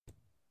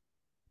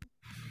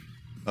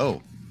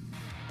Oh,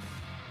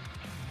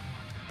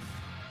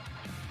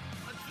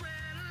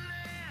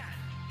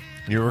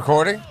 You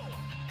recording?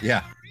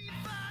 yeah.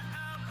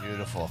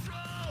 Beautiful.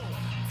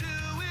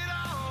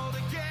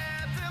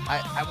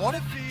 I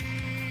wanted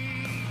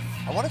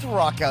to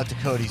rock out to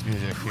Cody's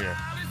music here,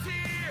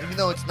 even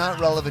though it's not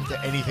relevant to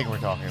anything we're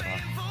talking about.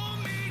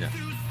 Yeah.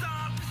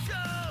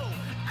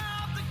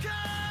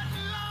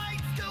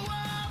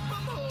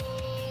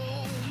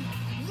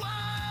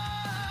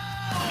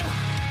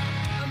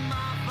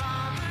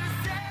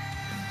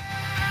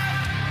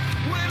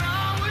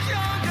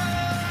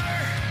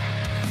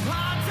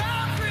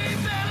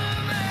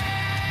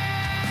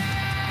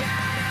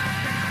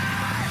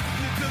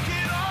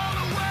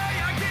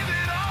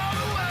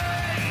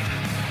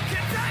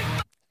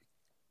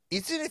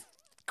 Isn't it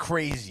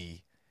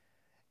crazy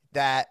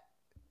that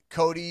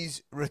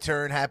Cody's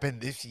return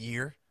happened this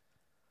year?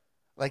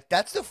 Like,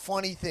 that's the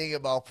funny thing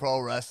about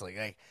pro wrestling.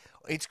 Like,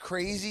 it's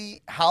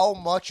crazy how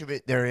much of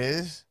it there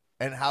is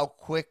and how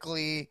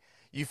quickly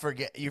you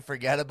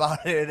forget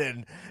about it,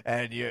 and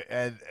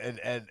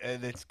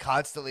it's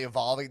constantly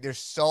evolving. There's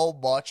so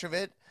much of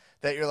it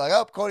that you're like,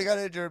 oh, Cody got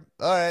injured.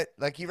 All right.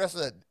 Like, he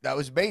wrestled that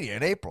was Mania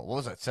in April. What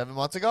was that, 7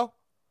 months ago?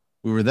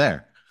 We were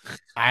there.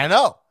 I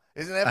know.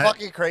 Isn't that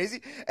fucking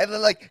crazy? And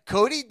then, like,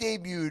 Cody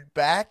debuted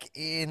back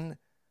in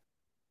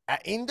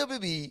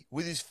WWE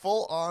with his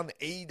full-on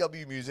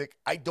AEW music.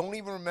 I don't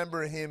even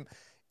remember him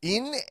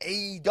in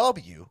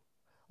AEW,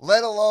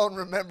 let alone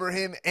remember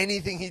him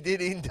anything he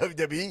did in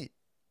WWE.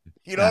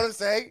 You know what I'm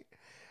saying?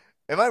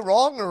 Am I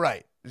wrong or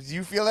right? Do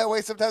you feel that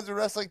way sometimes in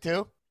wrestling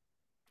too?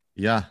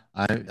 Yeah,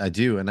 I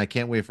do, and I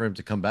can't wait for him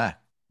to come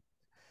back.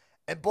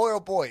 And boy,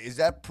 oh boy, is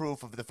that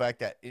proof of the fact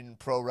that in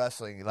pro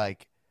wrestling,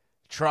 like,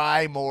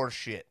 try more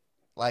shit.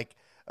 Like,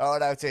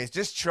 what I would say is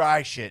just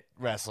try shit,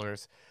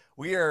 wrestlers.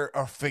 We are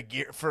a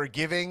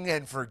forgiving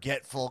and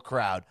forgetful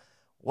crowd.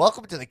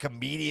 Welcome to the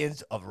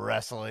Comedians of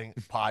Wrestling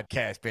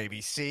podcast,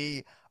 baby.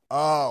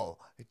 COW.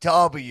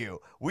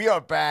 We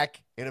are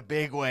back in a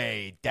big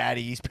way,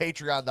 daddies.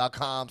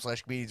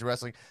 Patreon.com/comedians of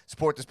wrestling.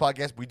 Support this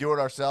podcast. We do it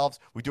ourselves.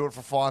 We do it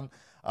for fun.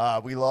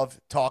 We love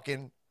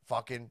talking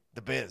fucking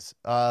the biz.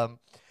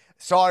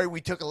 Sorry, we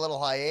took a little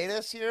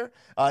hiatus here.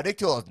 Nick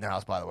Tulo's in the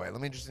house, by the way.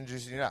 Let me just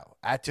introduce you now.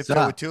 At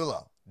Tiptoe with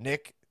Tulo.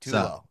 Nick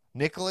Tulo.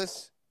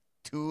 Nicholas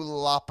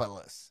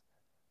Tulopoulos.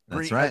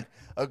 That's right.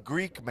 A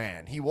Greek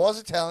man. He was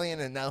Italian,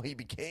 and now he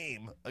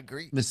became a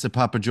Greek. Mr.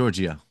 Papa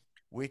Giorgio.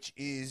 Which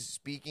is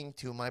speaking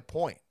to my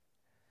point.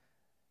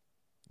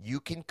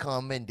 You can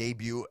come and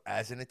debut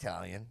as an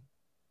Italian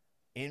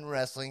in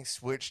wrestling,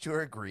 switch to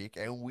a Greek,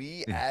 and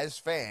we as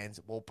fans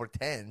will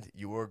pretend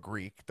you were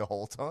Greek the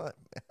whole time.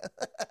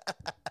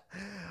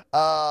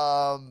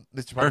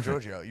 Mr. Papa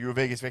Giorgio, you're a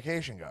Vegas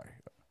Vacation guy.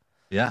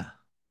 Yeah.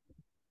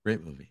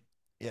 Great movie.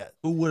 Yeah.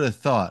 Who would have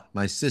thought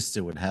my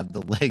sister would have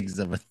the legs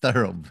of a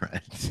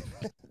thoroughbred?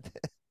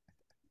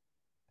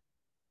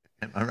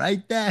 Am I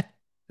right there?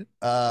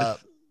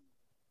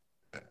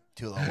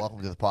 Tulo,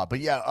 welcome to the pod. But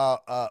yeah,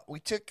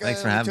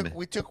 Thanks for having me.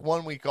 We took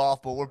 1 week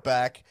off, but we're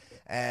back,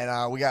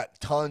 and we got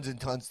tons and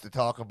tons to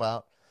talk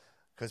about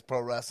because pro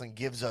wrestling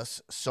gives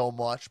us so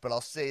much. But I'll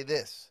say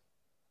this: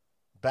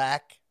 I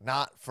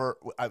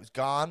was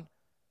gone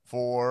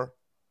for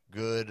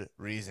good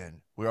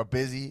reason. We are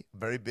busy,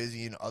 very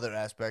busy in other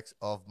aspects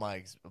of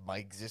my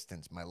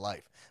existence, my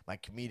life, my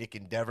comedic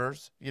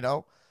endeavors, you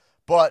know.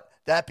 But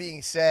that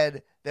being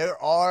said,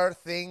 there are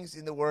things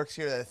in the works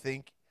here that I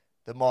think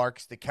the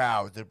Marks, the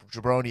Cows, the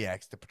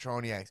Jabroniacs, the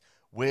Petroniacs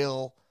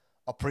will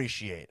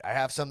appreciate. I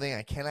have something,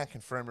 I cannot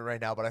confirm it right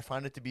now, but I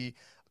find it to be a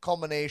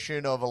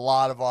culmination of a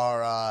lot of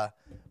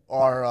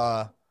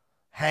our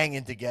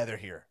hanging together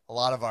here. A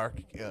lot of our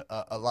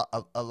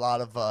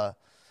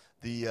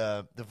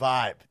the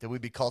vibe that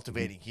we'd be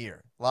cultivating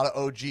here. A lot of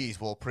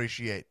OGs will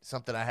appreciate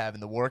something I have in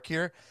the works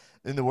here,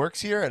 and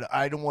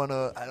I don't want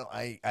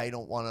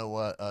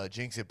to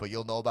jinx it, but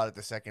you'll know about it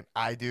the second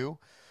I do.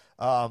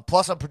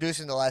 Plus, I'm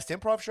producing the Last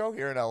Improv show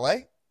here in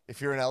LA.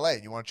 If you're in LA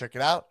and you want to check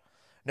it out,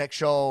 next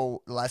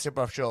show, the Last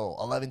Improv show,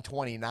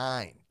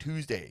 11/29,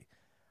 Tuesday,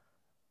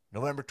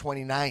 November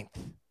 29th.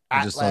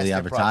 I just saw the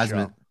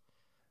advertisement.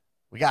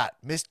 We got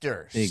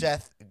Mr.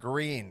 Seth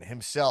Green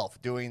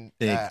himself doing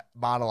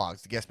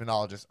monologues, the guest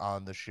monologist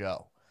on the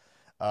show.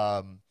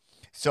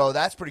 So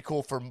that's pretty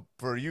cool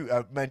for you.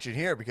 I mentioned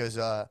here because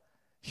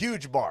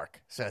huge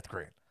mark, Seth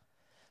Green.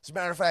 As a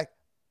matter of fact,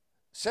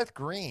 Seth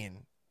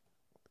Green,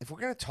 if we're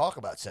going to talk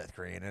about Seth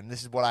Green, and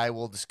this is what I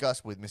will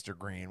discuss with Mr.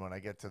 Green when I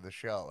get to the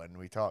show and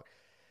we talk.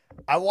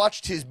 I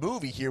watched his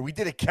movie here. We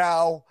did a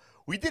cow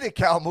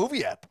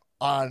movie ep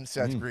on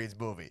Seth Green's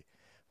movie.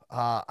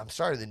 I'm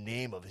sorry, the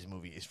name of his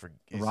movie is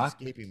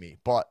escaping me,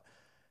 but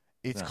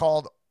it's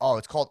called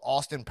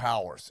Austin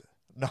Powers.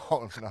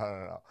 No.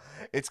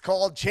 It's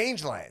called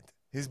Changeland,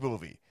 his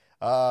movie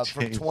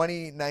from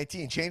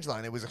 2019.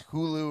 Changeland. It was a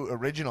Hulu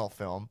original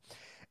film,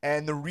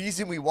 and the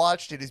reason we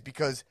watched it is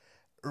because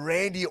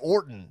Randy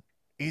Orton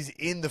is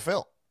in the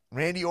film.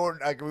 Randy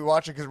Orton, we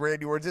watch it because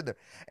Randy Orton's in there,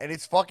 and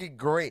it's fucking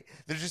great.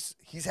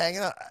 He's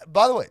hanging out.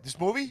 By the way, this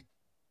movie,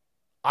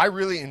 I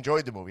really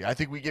enjoyed the movie. I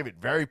think we gave it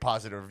very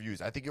positive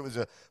reviews. I think it was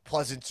a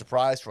pleasant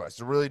surprise for us.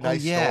 It's a really Oh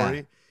nice yeah.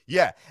 story.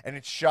 Yeah, and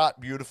it's shot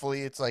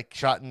beautifully. It's like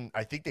shot in.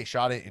 I think they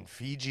shot it in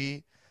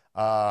Fiji.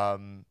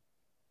 Um.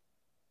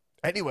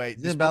 Anyway, Isn't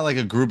it this about like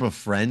a group of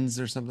friends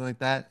or something like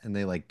that? And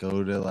they like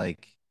go to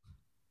like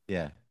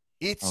yeah, on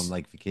it's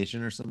like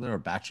vacation or something or a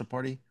bachelor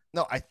party?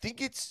 no. I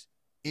think it's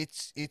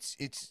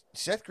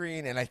Seth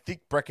Green and I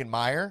think Breckin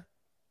Meyer.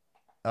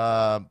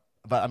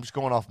 But I'm just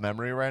going off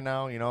memory right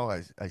now. You know,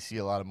 I see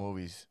a lot of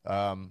movies.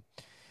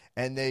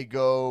 And they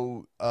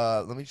go.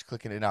 Let me just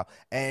click in it now.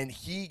 And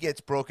he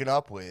gets broken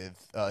up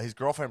with. His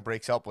girlfriend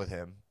breaks up with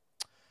him.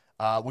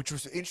 Which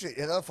was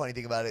interesting. Another funny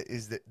thing about it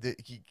is that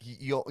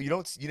you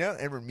don't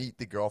ever meet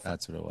the girlfriend.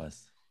 That's what it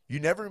was.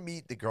 You never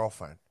meet the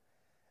girlfriend.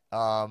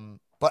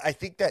 But I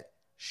think that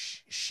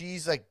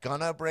she's like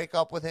gonna break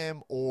up with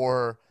him,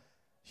 or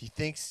he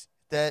thinks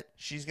that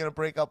she's gonna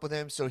break up with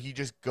him, so he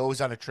just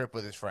goes on a trip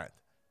with his friend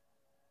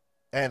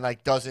and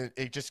like doesn't.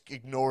 It just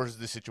ignores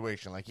the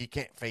situation, like he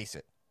can't face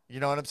it. You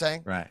know what I'm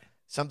saying? Right.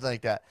 Something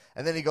like that.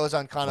 And then he goes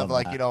on kind of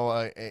Love like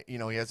that. he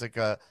has like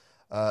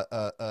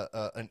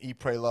an eat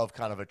pray love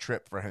kind of a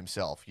trip for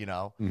himself. You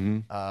know. Hmm.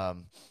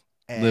 Um,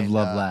 Live, and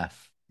love,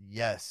 laugh.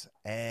 yes,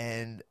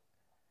 and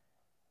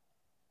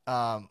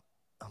I'm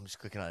just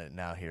clicking on it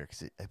now here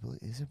because I believe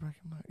is it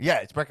Breckenmeyer? Yeah,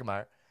 it's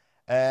Breckenmeyer.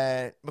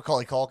 And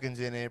Macaulay Culkin's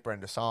in it.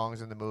 Brenda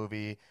Song's in the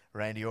movie.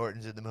 Randy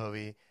Orton's in the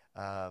movie.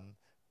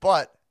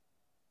 But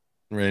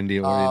Randy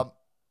Orton. um,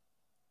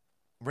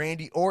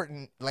 Randy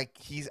Orton, like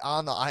he's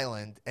on the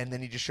island, and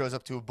then he just shows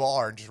up to a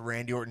bar, and just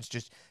Randy Orton's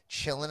just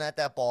chilling at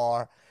that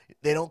bar.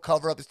 They don't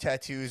cover up his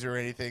tattoos or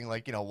anything.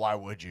 Like why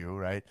would you,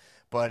 right?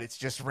 But it's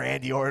just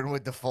Randy Orton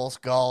with the full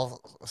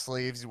skull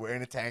sleeves,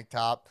 wearing a tank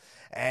top,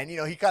 and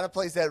he kind of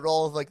plays that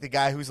role of like the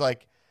guy who's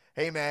like,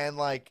 "Hey man,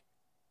 like,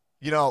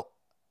 you know,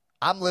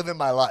 I'm living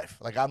my life.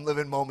 Like I'm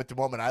living moment to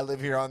moment. I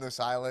live here on this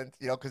island,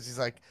 because he's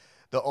like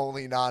the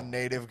only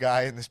non-native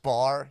guy in this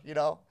bar.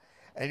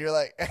 And you're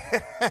like,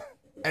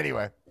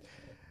 anyway,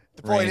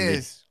 the point Randy.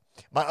 is,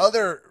 my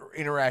other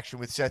interaction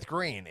with Seth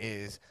Green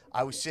is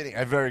I was sitting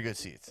at very good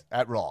seats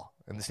at Raw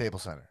in the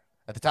Staples Center.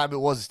 At the time, it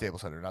was a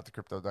Staples Center, not the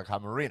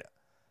Crypto.com Arena.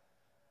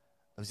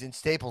 I was in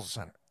Staples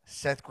Center.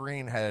 Seth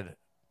Green had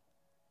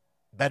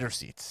better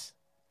seats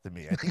than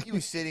me. I think he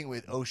was sitting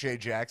with O'Shea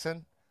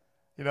Jackson,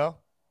 you know,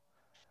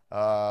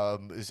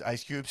 is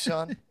Ice Cube's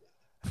son.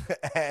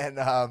 And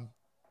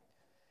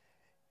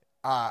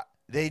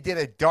they did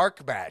a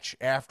dark match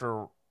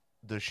after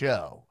the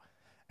show.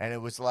 And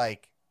it was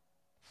like,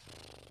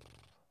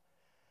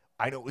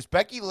 I know it was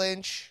Becky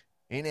Lynch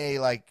in a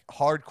like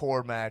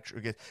hardcore match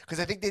because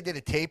I think they did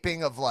a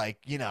taping of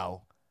like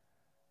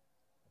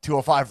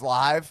 205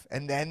 Live,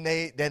 and then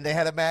they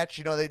had a match.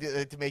 They did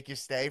it to make you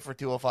stay for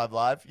 205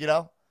 Live.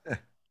 Yeah,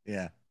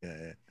 yeah.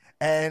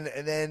 And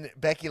then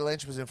Becky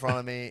Lynch was in front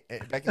of me.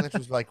 Becky Lynch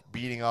was like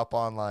beating up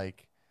on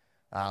like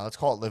let's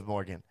call it Liv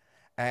Morgan,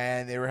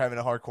 and they were having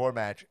a hardcore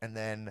match, and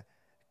then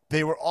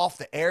they were off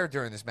the air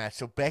during this match,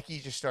 so Becky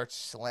just starts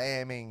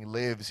slamming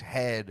Liv's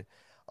head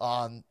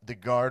on the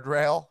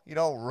guardrail,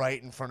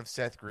 right in front of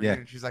Seth Green. Yeah.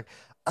 And she's like,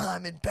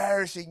 I'm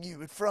embarrassing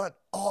you in front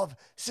of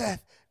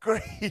Seth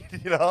Green,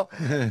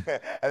 and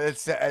then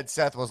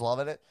Seth was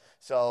loving it.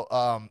 So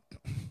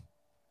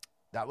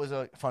that was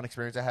a fun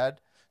experience I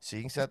had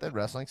seeing Seth at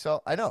wrestling.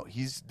 So I know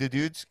he's the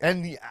dude's,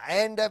 and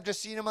I've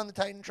just seen him on the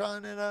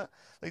Titantron, and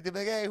like the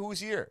big, hey, who's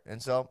here?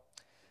 And so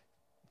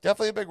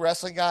definitely a big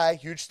wrestling guy,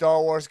 huge Star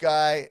Wars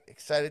guy.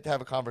 Excited to have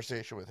a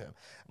conversation with him.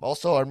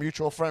 Also, our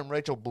mutual friend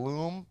Rachel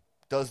Bloom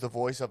does the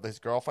voice of his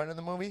girlfriend in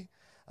the movie.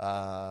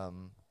 That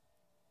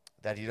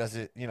he does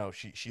it,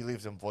 she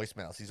leaves him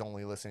voicemails. He's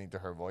only listening to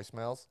her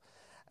voicemails.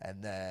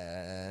 And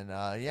then,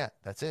 yeah,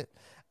 that's it.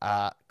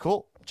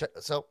 Cool.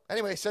 So,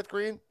 anyway, Seth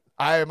Green,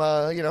 I'm,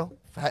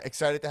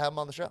 excited to have him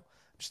on the show. I'm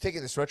just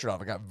taking the sweatshirt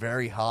off. It got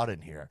very hot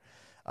in here.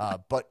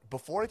 But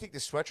before I take the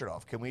sweatshirt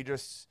off, can we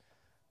just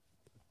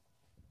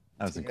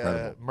That was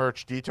incredible.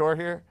 merch detour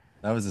here?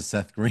 That was a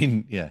Seth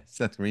Green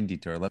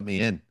detour. Let me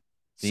in.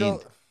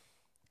 So,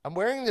 I'm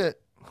wearing the.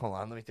 Hold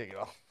on, let me take it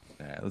off.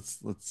 All right,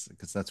 let's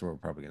because that's where we're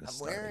probably gonna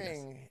start. I'm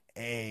wearing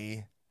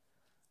a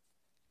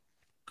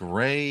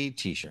gray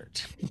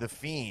T-shirt. The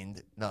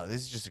Fiend. No,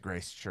 this is just a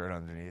gray shirt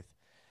underneath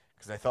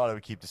because I thought I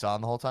would keep this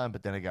on the whole time,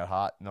 but then it got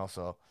hot, and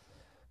also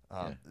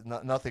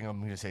nothing I'm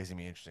going to say is going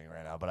to be interesting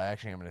right now. But I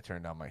actually am going to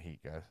turn down my heat,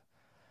 guys.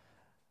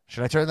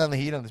 Should I turn down the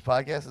heat on this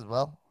podcast as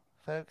well,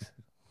 folks?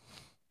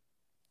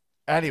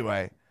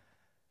 Anyway,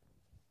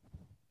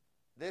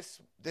 this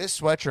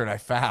sweatshirt I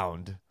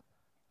found.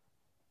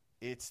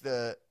 It's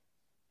the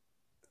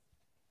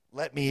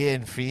Let Me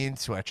In Fiend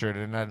sweatshirt,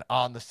 and then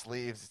on the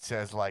sleeves it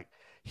says like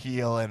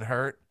heal and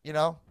hurt,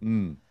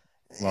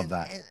 Love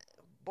that. And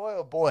boy,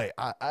 oh boy,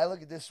 I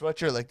look at this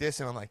sweatshirt like this,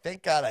 and I'm like,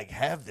 thank God I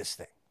have this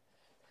thing.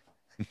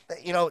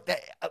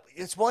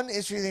 It's one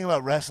interesting thing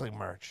about wrestling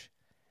merch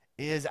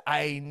is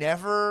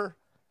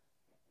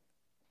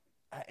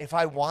if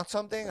I want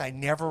something, I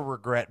never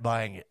regret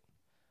buying it.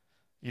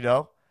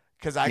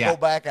 Because I go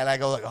back and I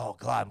go like, oh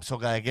God, I'm so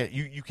glad I get it.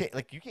 You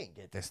can't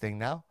get this thing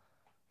now,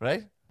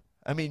 right?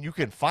 I mean, you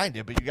can find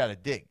it, but you got to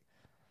dig.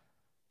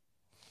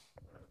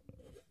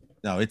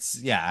 No,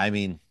 it's I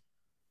mean,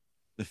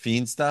 the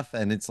Fiend stuff,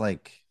 and it's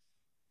like,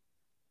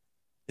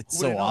 it's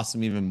so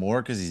awesome even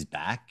more because he's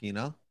back, you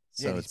know.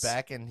 So yeah, he's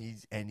back, and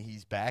he's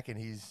back, and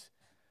he's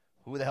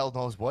who the hell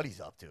knows what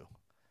he's up to.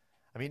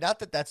 I mean, not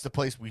that that's the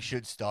place we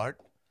should start,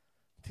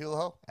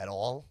 Tulo, at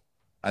all.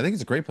 I think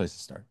it's a great place to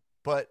start,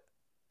 but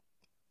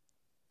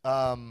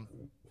a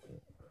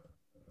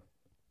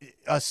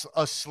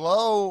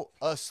slow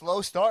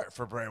start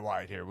for Bray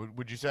Wyatt here.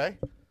 Would you say?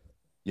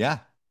 Yeah.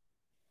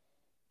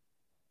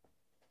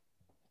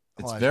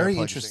 It's very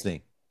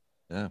interesting.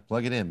 Yeah,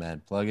 plug it in,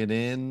 man. Plug it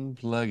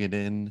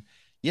in.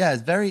 Yeah,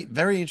 it's very,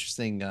 very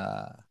interesting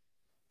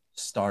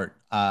start.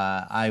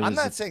 I'm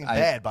not saying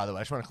bad, by the way.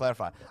 I just want to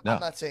clarify. No. I'm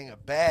not saying a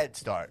bad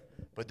start,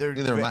 but they're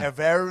a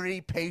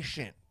very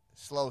patient,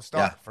 slow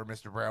start for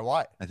Mr. Bray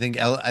Wyatt. I think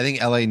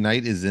LA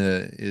Knight is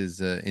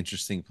a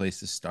interesting place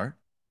to start.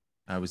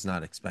 I was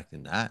not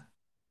expecting that.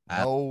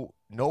 No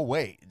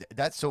way.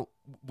 That's so.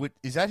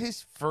 Is that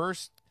his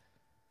first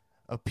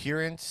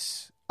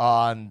appearance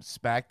on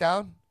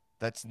SmackDown?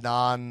 That's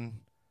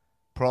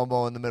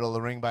non-promo in the middle of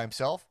the ring by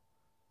himself?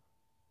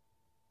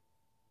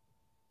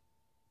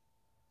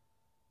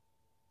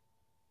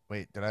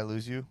 Wait, did I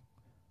lose you?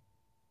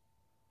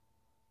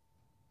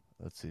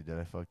 Let's see. Did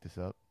I fuck this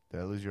up?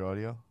 Did I lose your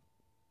audio?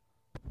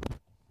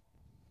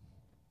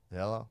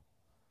 Hello?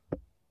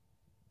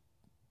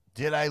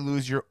 Did I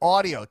lose your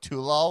audio? Too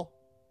low?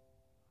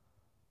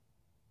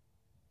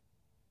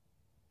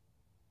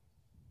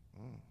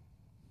 We'll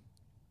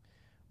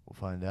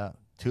find out.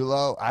 Too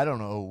low? I don't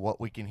know what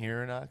we can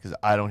hear or not because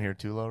I don't hear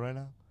too low right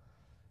now.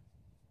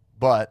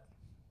 But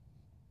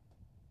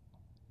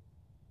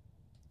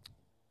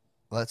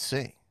let's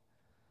see.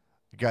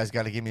 You guys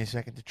got to give me a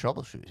second to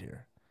troubleshoot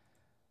here.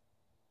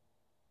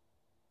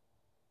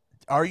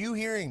 Are you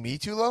hearing me,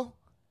 Tulo?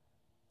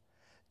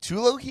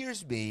 Tulo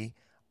hears me.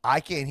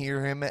 I can't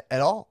hear him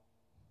at all.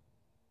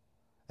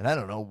 And I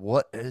don't know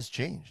what has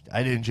changed.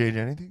 I didn't change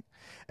anything.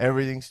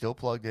 Everything's still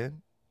plugged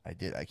in. I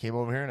came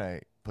over here and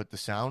I put the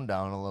sound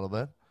down a little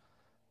bit.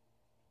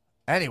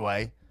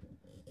 Anyway,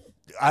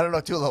 I don't know,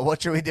 Tulo.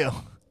 What should we do?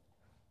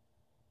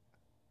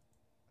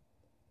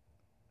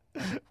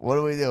 What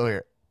do we do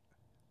here?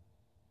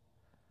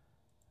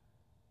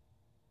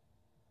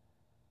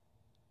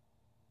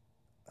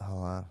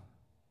 Hold on.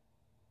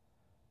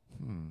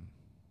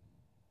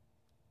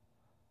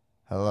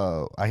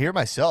 Hello. I hear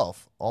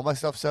myself. All my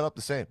stuff set up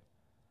the same.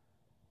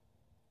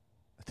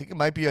 I think it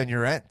might be on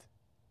your end.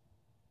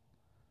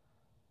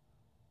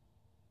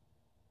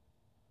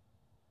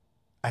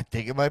 I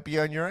think it might be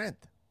on your end.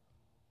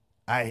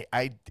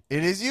 It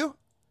is you?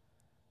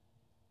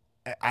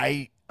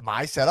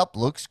 My setup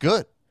looks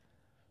good.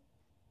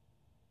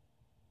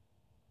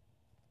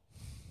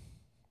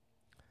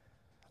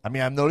 I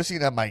mean, I'm noticing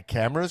that my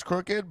camera is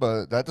crooked,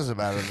 but that doesn't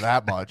matter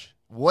that much.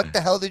 What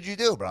the hell did you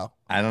do, bro?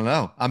 I don't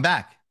know. I'm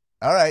back.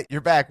 All right,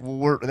 you're back.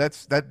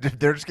 Everyone's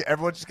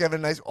just giving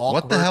a nice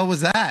awkward. What the hell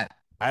was that?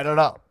 I don't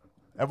know.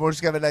 Everyone's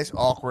just giving a nice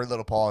awkward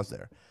little pause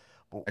there.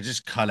 I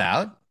just cut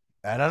out.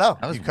 I don't know.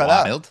 That was cut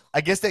wild. Out.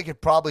 I guess they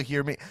could probably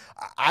hear me.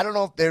 I don't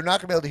know if they're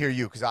not going to be able to hear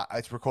you because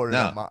it's recorded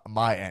on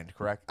my end,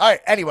 correct? All right.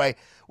 Anyway,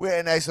 we had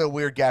a nice little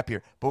weird gap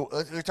here. But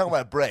we're talking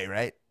about Bray,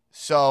 right?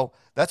 So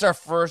that's our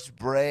first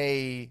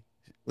Bray.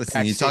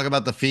 Listen, you talk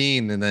about the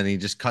Fiend, and then he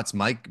just cuts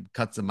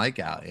the mic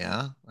out,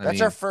 yeah?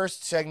 That's our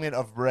first segment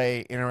of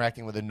Bray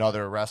interacting with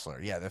another wrestler.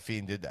 Yeah, the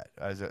Fiend did that.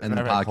 In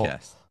the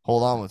podcast.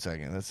 Hold on one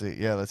second. Let's see.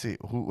 Yeah, let's see.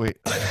 Wait.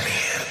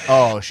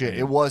 Oh, shit.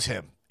 It was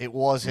him.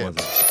 Now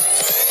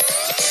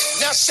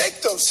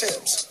shake those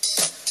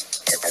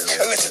hips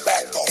and let your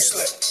backbone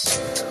slip.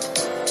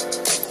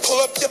 Pull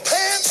up your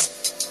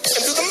pants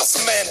and do the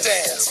muscle man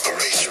dance.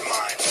 Erase your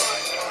mind.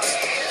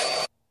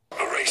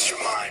 Erase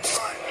your mind.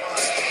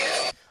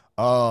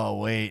 Oh,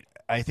 wait.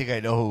 I think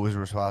I know who was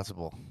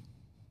responsible.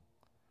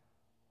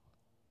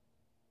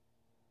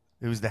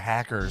 It was the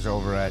hackers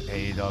over at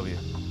AEW.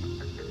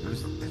 It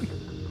was...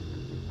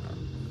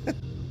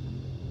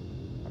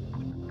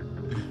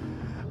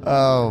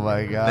 Oh,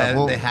 my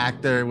God. They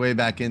hacked their way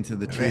back into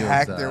the trios. They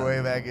hacked their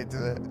way back into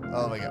the...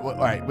 Oh, my God. Well,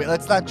 all right. Wait,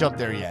 let's not jump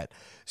there yet.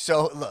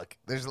 So, look.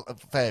 There's...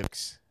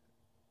 Folks.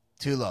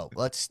 Too low.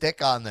 Let's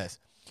stick on this.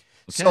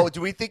 Okay. So,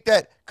 do we think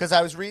that... Because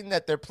I was reading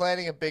that they're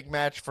planning a big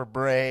match for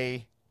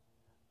Bray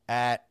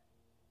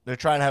they're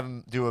trying to have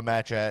him do a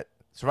match at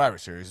Survivor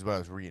Series is what I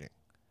was reading.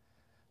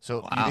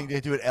 So you think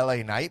they do an LA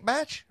Knight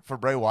match for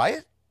Bray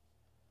Wyatt?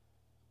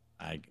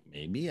 I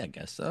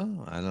guess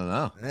so. I don't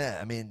know. Yeah,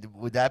 I mean,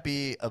 would that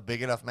be a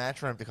big enough match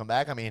for him to come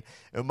back? I mean,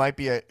 it might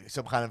be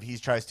some kind of he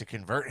tries to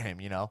convert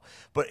him, you know.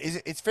 But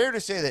it's fair to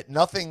say that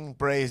nothing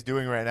Bray is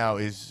doing right now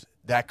is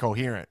that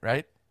coherent,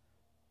 right?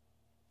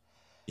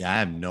 Yeah, I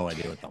have no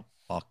idea what the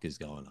fuck is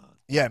going on.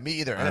 Yeah, me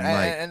either.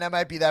 And that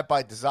might be that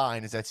by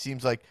design. Is that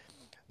seems like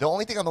the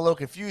only thing I'm a little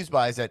confused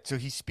by is that so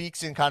he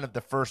speaks in kind of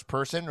the first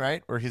person,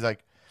 right? Where he's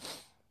like,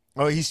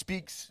 oh, he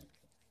speaks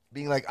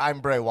being like, I'm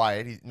Bray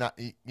Wyatt. He's not,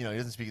 he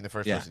doesn't speak in the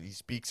first person. He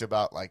speaks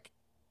about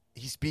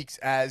he speaks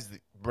as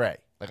Bray.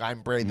 Like,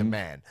 I'm Bray the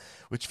man,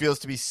 which feels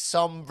to be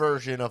some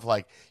version of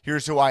like,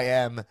 here's who I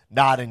am,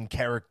 not in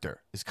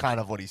character, is kind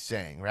of what he's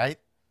saying, right?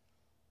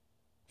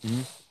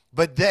 Mm-hmm.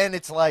 But then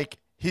it's like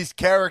his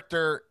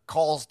character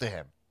calls to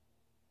him.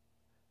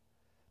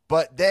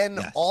 But then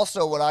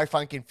also what I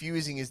find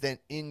confusing is that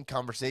in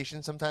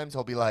conversation sometimes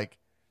he'll be like,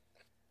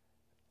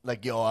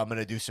 yo, I'm going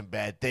to do some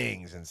bad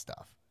things and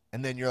stuff.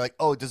 And then you're like,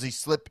 oh, does he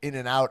slip in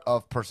and out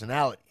of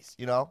personalities,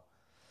 you know?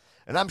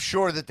 And I'm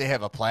sure that they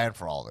have a plan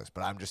for all this,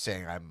 but I'm just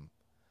saying I'm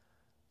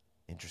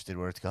interested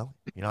where it's going.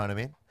 You know what I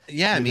mean?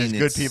 Yeah, I mean,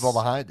 there's good people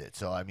behind it.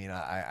 So, I mean,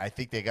 I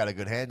think they got a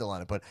good handle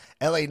on it. But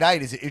LA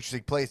Knight is an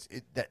interesting place.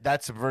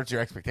 That subverts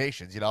your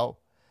expectations, you know?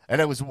 And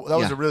that was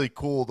a really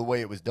cool the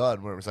way it was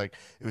done, where it was like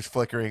it was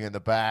flickering in the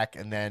back,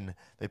 and then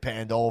they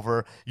panned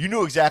over. You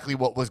knew exactly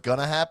what was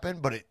gonna happen,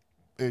 but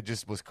it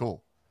just was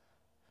cool.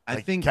 I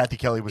think Kathy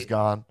Kelly was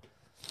gone.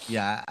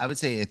 Yeah, I would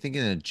say I think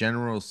in a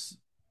general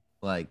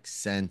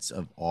sense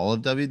of all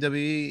of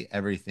WWE,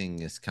 everything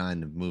is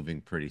kind of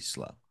moving pretty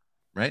slow,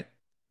 right?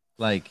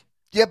 Like,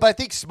 yeah, but I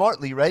think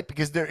smartly, right?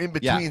 Because they're in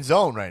between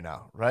zone right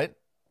now, right?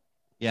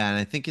 Yeah, and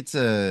I think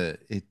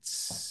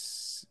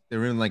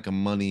they're in like a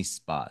money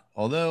spot.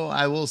 Although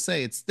I will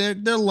say they're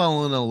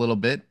lulling a little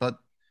bit, but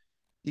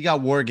you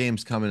got War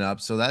Games coming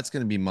up, so that's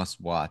going to be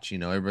must watch. You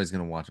know, everybody's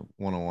going to watch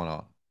one.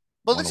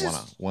 Well, this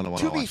is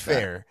to be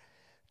fair.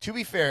 To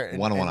be fair,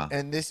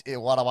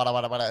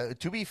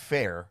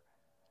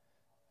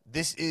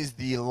 this is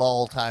the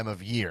lull time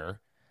of year.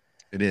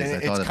 It is. I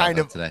thought about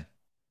that today.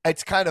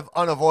 It's kind of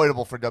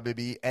unavoidable for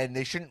WB, and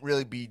they shouldn't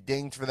really be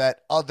dinged for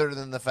that, other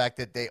than the fact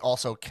that they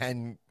also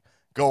can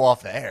go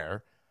off the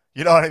air.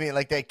 You know what I mean?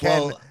 Like they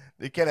can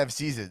have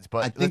seasons,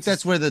 but I think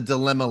that's where the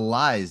dilemma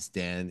lies,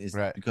 Dan, is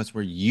because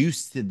we're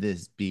used to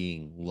this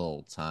being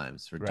lull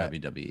times for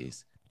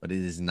WWEs, but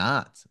it is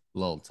not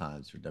lull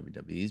times for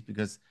WWEs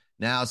because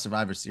now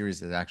Survivor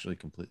Series is actually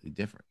completely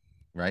different,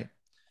 right?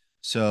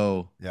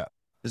 So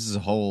this is a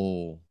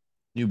whole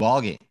new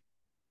ballgame.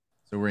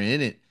 So we're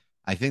in it.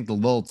 I think the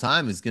lull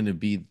time is going to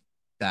be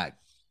that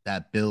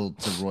build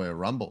to Royal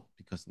Rumble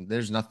because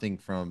there's nothing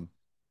from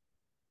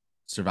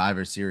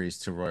Survivor Series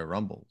to Royal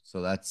Rumble.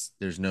 So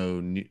there's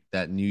no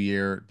that New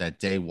Year, that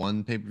day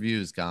one pay-per-view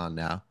is gone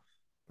now.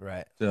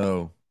 Right.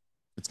 So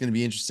it's going to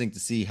be interesting to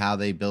see how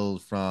they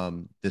build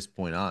from this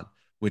point on,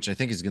 which I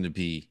think is going to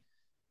be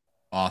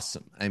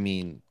awesome. I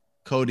mean,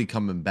 Cody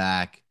coming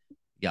back,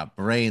 you got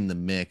Bray in the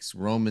mix,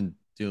 Roman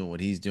doing what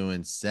he's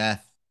doing,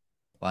 Seth,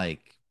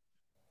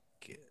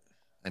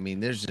 I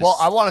mean, there's just... Well,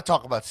 I want to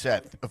talk about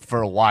Seth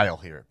for a while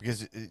here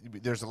because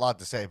there's a lot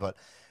to say, but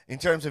in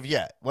terms of,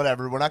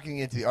 whatever, we're not getting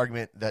into the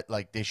argument that,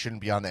 like, they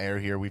shouldn't be on the air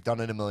here. We've done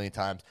it a million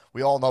times.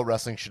 We all know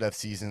wrestling should have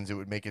seasons. It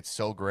would make it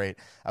so great.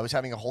 I was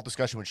having a whole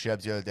discussion with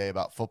Shebs the other day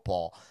about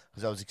football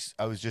because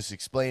I was just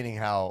explaining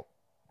how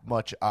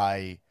much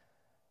I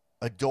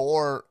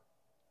adore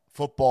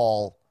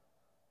football,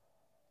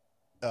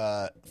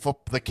 the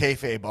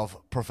kayfabe of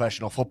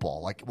professional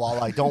football. Like,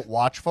 while I don't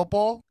watch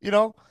football, you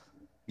know...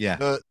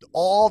 Yeah.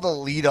 All the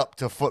lead up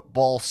to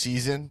football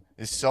season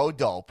is so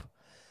dope.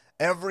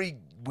 Every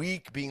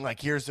week being like,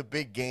 here's a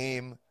big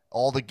game.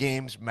 All the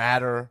games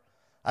matter.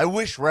 I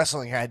wish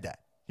wrestling had that.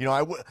 You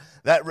know,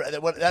 that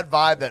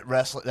vibe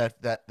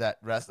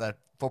that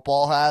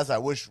football has. I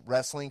wish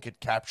wrestling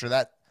could capture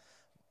that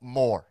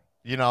more.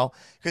 You know,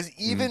 because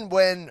even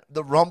when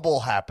the Rumble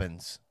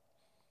happens,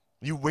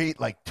 you wait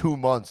like 2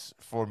 months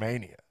for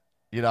Mania.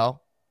 You know,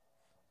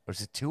 or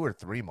is it 2 or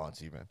 3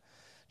 months even?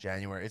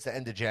 January. It's the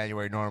end of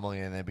January normally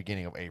and the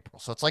beginning of April.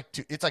 So it's like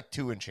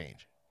 2 and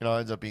change. You know, it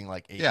ends up being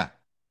like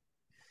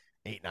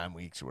 9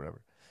 weeks or whatever.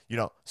 You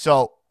know,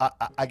 so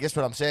I guess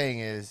what I'm saying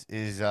is we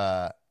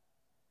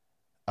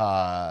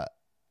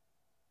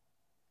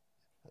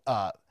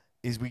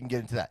can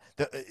get into that.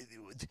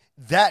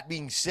 That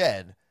being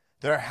said,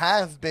 there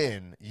have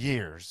been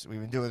years,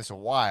 we've been doing this a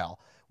while,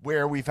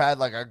 where we've had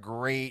like a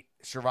great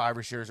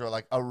Survivor Series or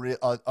like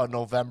a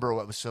November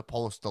what was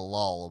supposed to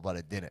lull, but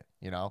it didn't,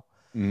 you know?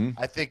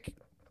 I think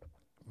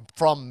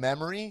from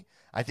memory,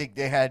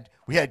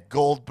 we had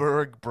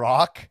Goldberg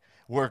Brock,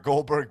 where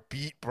Goldberg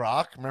beat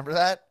Brock. Remember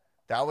that?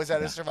 That was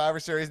at a Survivor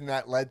Series, and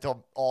that led to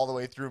all the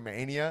way through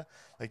Mania.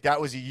 Like,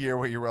 that was a year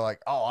where you were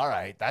like, oh, all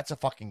right, that's a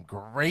fucking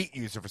great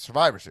use of a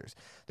Survivor Series.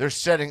 They're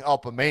setting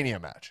up a Mania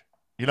match,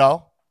 you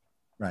know?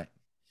 Right.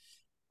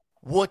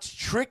 What's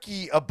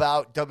tricky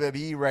about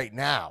WWE right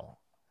now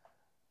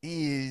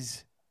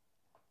is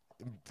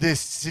this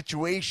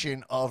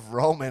situation of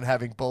Roman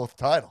having both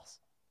titles.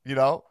 You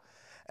know,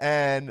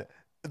 and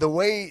the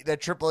way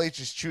that Triple H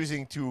is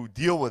choosing to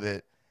deal with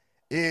it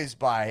is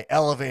by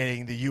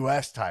elevating the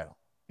U.S. title,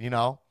 you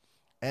know,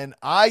 and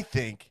I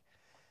think,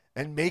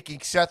 and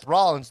making Seth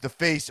Rollins the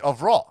face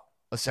of Raw,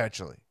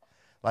 essentially.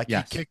 Like,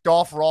 he kicked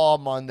off Raw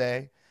on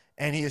Monday,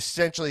 and he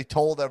essentially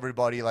told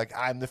everybody, like,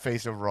 I'm the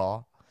face of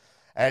Raw,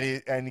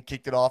 and he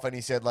kicked it off, and he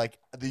said, like,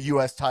 the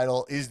U.S.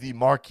 title is the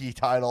marquee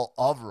title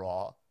of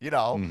Raw, you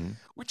know,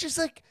 which is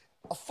like,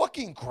 a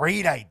fucking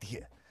great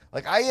idea.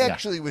 Like, I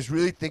actually was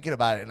really thinking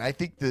about it, and I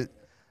think that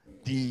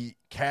the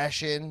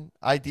cash-in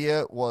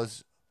idea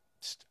was,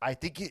 I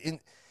think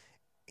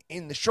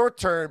in the short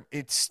term,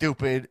 it's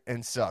stupid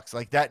and sucks.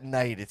 Like, that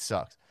night, it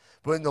sucks.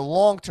 But in the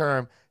long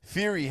term,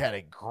 Theory had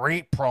a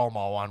great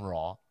promo on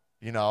Raw,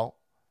 you know,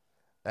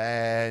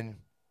 and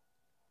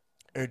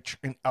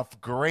a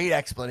great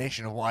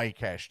explanation of why he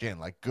cashed in,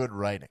 like good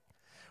writing,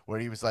 where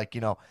he was like,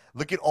 you know,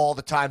 look at all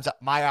the times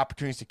my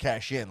opportunities to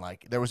cash in.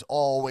 Like, there was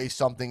always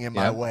something in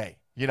my way,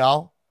 you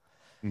know?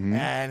 Mm-hmm.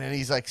 And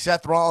he's like,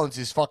 Seth Rollins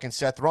is fucking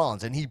Seth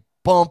Rollins. And he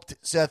bumped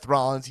Seth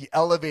Rollins. He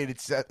elevated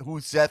who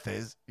Seth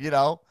is, you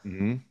know?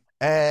 Mm-hmm.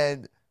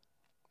 And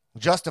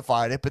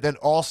justified it. But then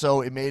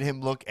also it made him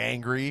look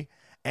angry.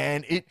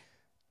 And it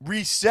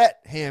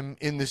reset him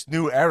in this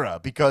new era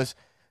because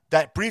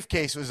that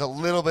briefcase was a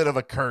little bit of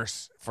a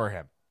curse for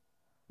him.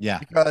 Yeah.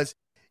 Because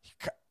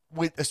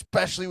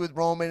especially with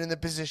Roman in the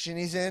position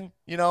he's in,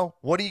 you know,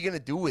 what are you going to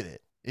do with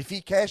it? If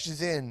he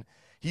cashes in,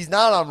 he's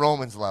not on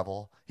Roman's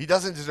level. He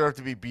doesn't deserve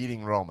to be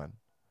beating Roman,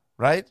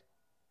 right?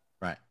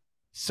 Right.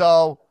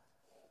 So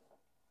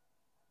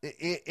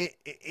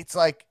it's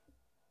like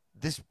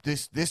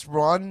this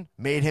run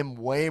made him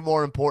way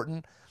more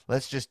important.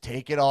 Let's just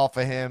take it off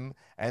of him,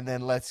 and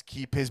then let's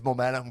keep his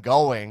momentum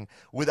going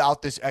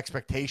without this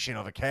expectation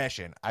of a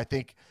cash-in. I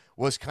think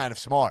was kind of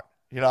smart,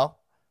 you know?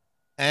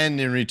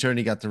 And in return,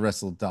 he got to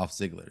wrestle Dolph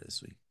Ziggler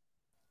this week.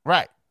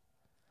 Right.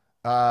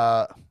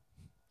 My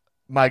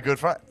good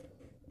friend.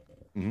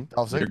 Mm-hmm.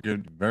 Dolph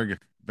Ziggler. Very good.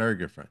 Very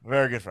good friend.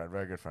 Very good friend.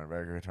 Very good friend.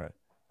 Very good friend.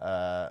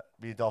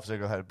 Me and Dolph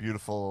Ziggler had a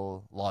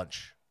beautiful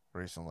lunch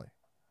recently.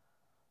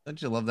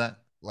 Don't you love that?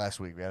 Last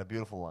week, we had a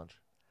beautiful lunch.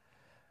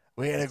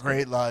 We had a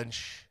great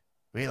lunch.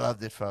 We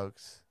loved it,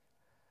 folks.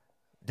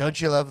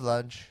 Don't you love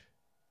lunch?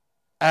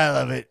 I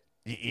love it.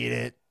 You eat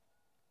it.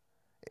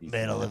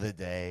 Middle of the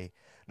day.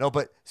 No,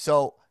 but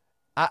so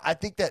I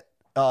think that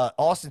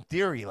Austin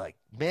Theory, like,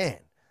 man,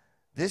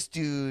 this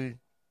dude's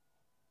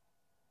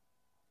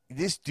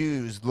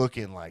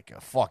looking like a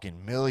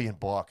fucking $1 million.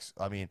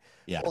 I mean,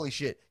 holy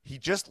shit. He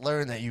just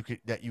learned that you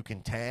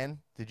can tan.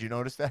 Did you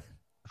notice that?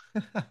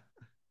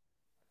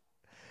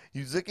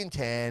 He's looking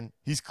tan.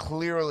 He's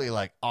clearly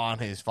like on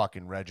his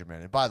fucking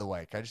regimen. And by the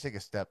way, can I just take a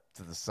step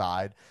to the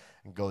side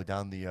and go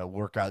down the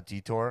workout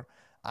detour?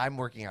 I'm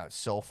working out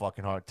so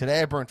fucking hard.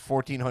 Today I burned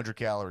 1,400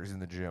 calories in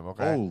the gym,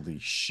 okay? Holy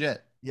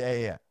shit.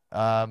 Yeah.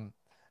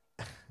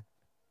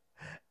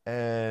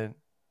 And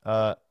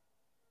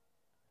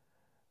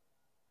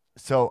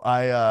so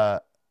I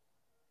a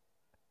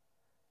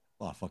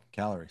lot of fucking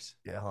calories.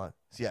 Yeah, hold on.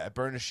 So yeah, I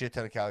burned a shit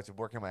ton of calories. I'm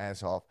working my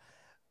ass off.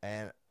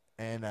 And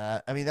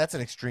I mean, that's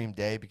an extreme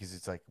day because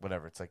it's like,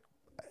 whatever. It's like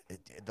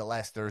the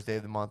last Thursday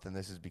of the month, and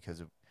this is because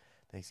of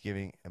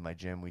Thanksgiving. In my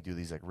gym, we do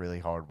these like really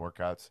hard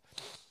workouts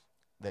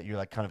that you're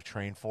like kind of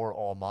trained for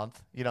all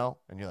month, you know?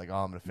 And you're like, oh,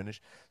 I'm going to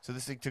finish. So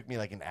this thing took me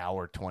like an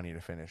hour 20 to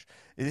finish.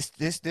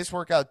 This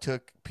workout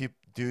took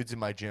dudes in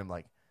my gym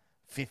like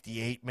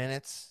 58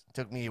 minutes. It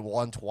took me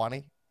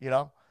 120, you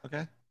know?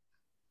 Okay.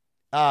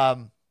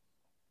 Not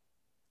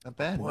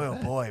bad. Boy, not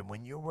bad. Boy,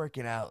 when you're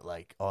working out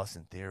like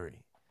Austin Theory,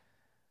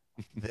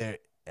 there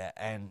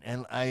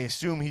and I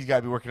assume he's got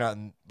to be working out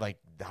in like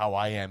how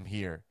I am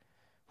here.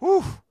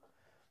 Whew.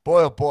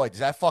 Boy, oh boy, does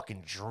that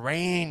fucking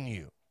drain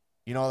you.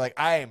 You know, like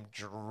I am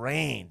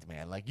drained,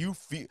 man. Like you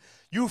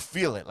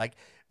feel it. Like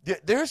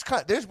there's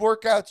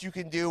workouts you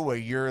can do where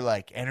you're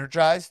like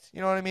energized.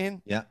 You know what I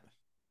mean? Yeah.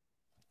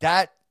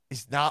 That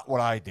is not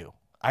what I do.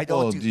 I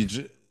don't. Do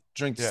you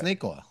drink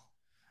snake oil?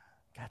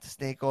 Got the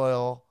snake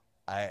oil.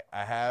 I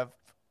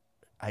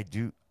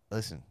do.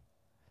 Listen,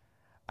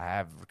 I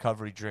have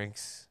recovery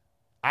drinks.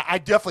 I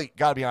definitely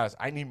gotta be honest.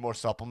 I need more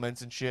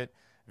supplements and shit.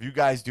 If you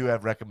guys do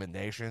have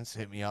recommendations,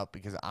 hit me up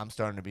because I'm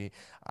starting to be,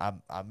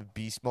 I'm in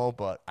beast mode,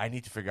 but I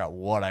need to figure out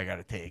what I got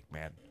to take,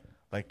 man.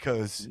 Like,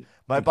 cause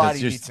my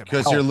body needs some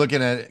help. Because you're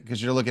looking at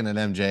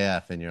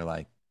MJF and you're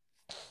like,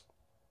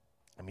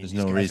 I mean, there's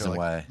no reason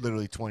why.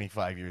 Literally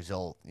 25 years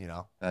old, you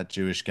know. That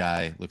Jewish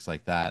guy looks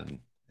like that,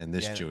 and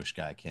this Jewish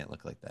guy can't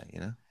look like that, you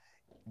know.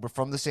 We're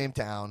from the same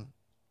town.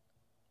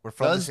 We're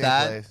from the same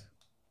place.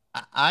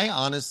 I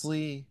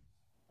honestly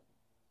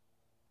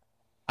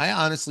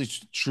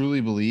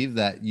truly believe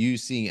that you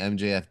seeing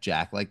MJF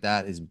jack like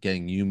that is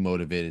getting you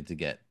motivated to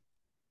get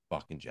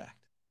fucking jacked.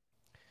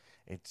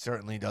 It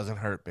certainly doesn't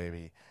hurt,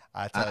 baby.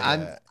 I tell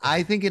you.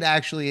 I think it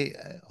actually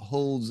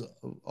holds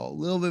a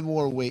little bit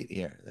more weight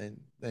here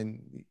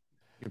than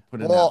you're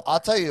putting. Well,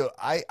 I'll tell you,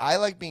 I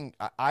like being.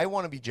 I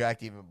want to be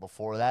jacked even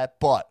before that.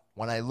 But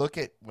when I look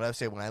at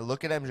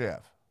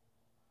MJF,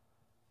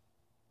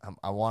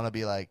 I want to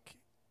be like,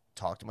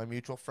 talk to my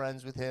mutual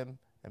friends with him.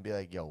 And be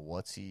like, yo,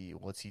 what's he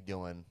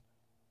doing?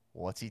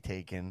 What's he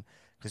taking?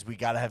 Because we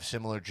got to have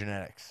similar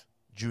genetics,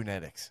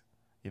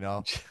 you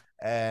know?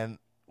 And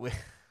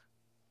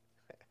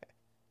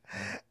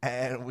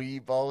we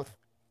both,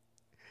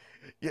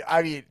 yeah,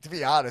 I mean, to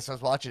be honest, I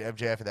was watching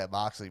MJF for that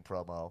Moxley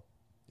promo,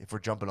 if we're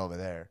jumping over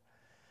there.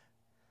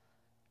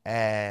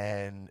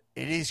 And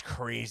it is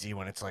crazy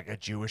when it's like a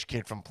Jewish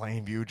kid from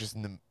Plainview just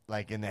in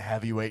the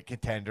heavyweight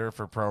contender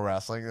for pro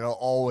wrestling. It'll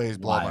always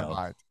blow my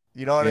mind.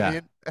 You know what I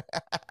mean?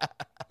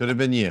 Could have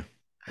been you.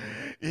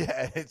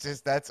 Yeah, it's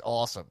just that's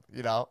awesome,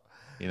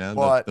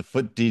 But the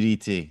foot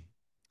DDT.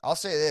 I'll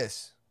say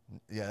this.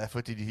 Yeah, that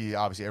foot DDT,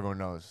 obviously everyone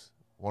knows,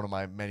 one of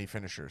my many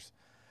finishers.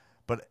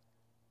 But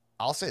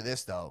I'll say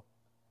this though.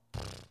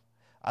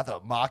 I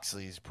thought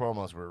Moxley's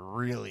promos were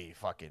really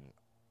fucking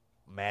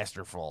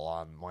masterful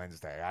on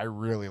Wednesday. I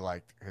really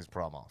liked his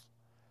promos.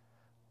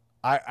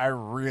 I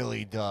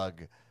really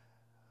dug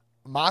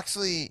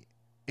Moxley.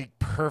 It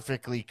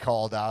perfectly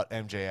called out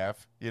MJF,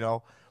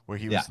 where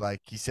he was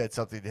like, he said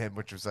something to him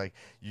which was like,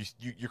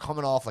 you're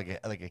coming off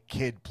like a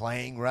kid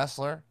playing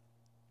wrestler,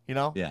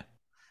 Yeah.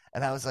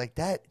 And I was like,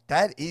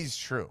 that is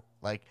true.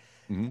 Like,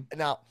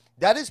 now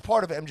that is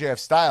part of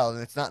MJF's style,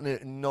 and it's not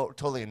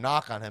totally a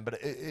knock on him, but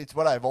it's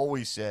what I've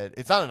always said.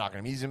 It's not a knock on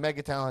him. He's a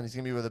mega talent. He's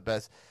gonna be one of the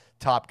best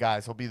top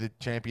guys. He'll be the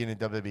champion in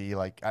WWE.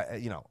 Like,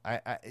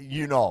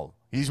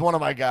 he's one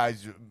of my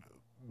guys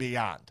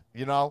beyond.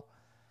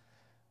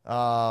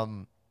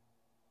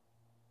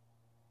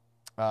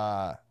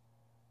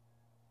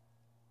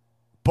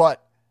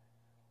 But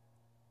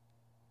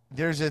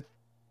there's a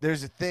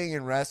thing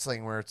in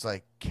wrestling where it's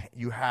like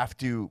you have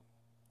to.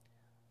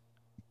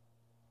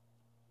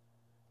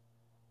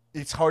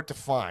 It's hard to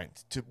find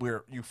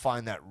where you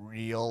find that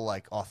real,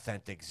 like,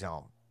 authentic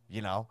zone,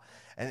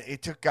 and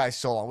it took guys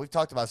so long. We've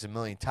talked about this a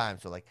million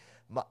times, but like,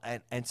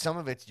 and some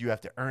of it you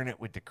have to earn it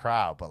with the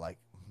crowd. But like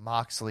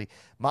Moxley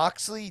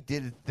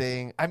did a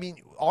thing. I mean,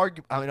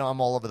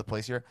 I'm all over the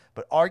place here,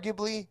 but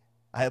arguably,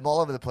 I am all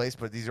over the place.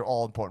 But these are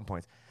all important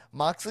points.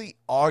 Moxley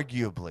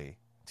arguably,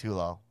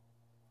 Tulo,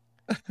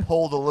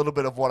 pulled a little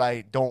bit of what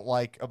I don't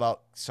like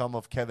about some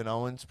of Kevin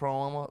Owens'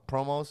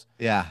 promos.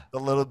 Yeah. A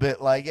little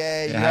bit like,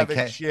 hey, you have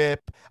a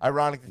chip,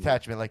 ironic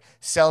detachment, like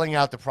selling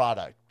out the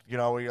product,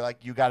 where you're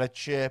like, you got a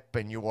chip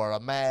and you wore a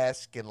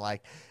mask and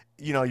like,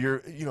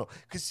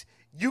 because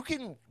you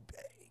can,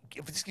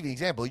 if just give you an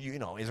example,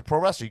 as a pro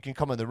wrestler, you can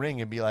come in the ring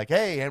and be like,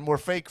 hey, and we're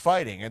fake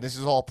fighting and this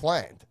is all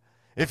planned.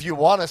 If you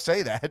want to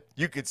say that,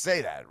 you could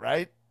say that,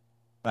 right?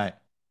 Right.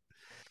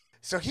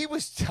 So he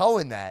was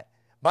towing that.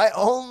 My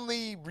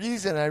only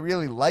reason I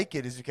really like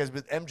it is because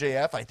with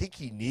MJF, I think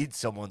he needs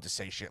someone to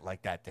say shit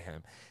like that to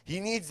him. He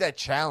needs that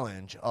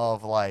challenge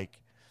of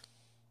like,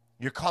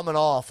 you're coming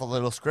off a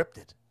little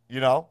scripted,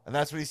 and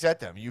that's what he said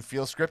to him. You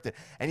feel scripted,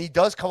 and he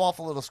does come off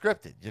a little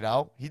scripted,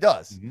 he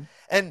does,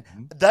 and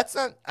that's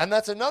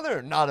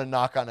another not a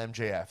knock on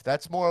MJF.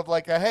 That's more of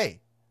like a hey,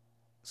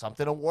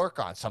 something to work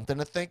on, something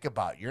to think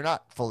about. You're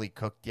not fully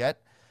cooked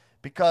yet,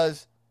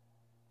 because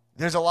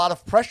there's a lot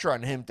of pressure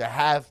on him to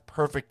have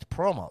perfect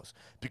promos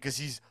because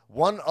he's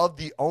one of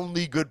the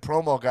only good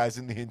promo guys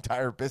in the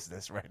entire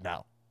business right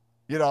now,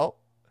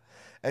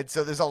 And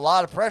so there's a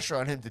lot of pressure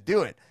on him to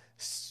do it.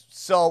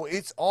 So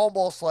it's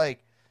almost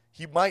like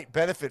he might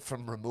benefit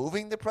from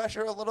removing the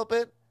pressure a little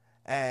bit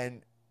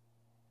and,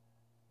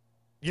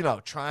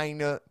 trying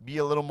to be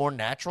a little more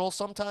natural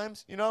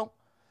sometimes,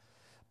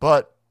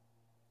 But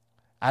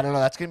I don't know.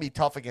 That's going to be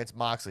tough against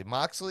Moxley.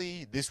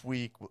 Moxley this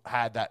week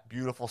had that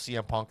beautiful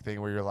CM Punk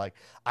thing where you're like,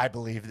 I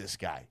believe this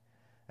guy.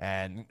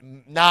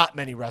 And not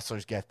many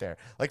wrestlers get there.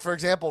 Like, for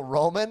example,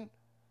 Roman,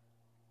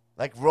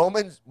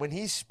 when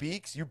he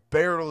speaks, you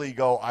barely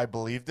go, I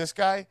believe this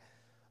guy.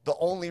 The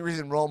only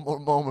reason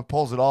Roman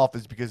pulls it off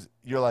is because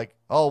you're like,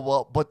 oh,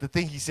 well, but the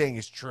thing he's saying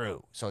is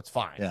true, so it's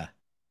fine. Yeah.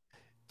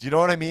 Do you know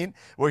what I mean?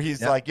 Where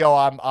he's like, yo,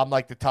 I'm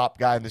like the top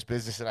guy in this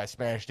business and I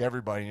smashed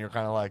everybody. And you're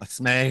kind of like, I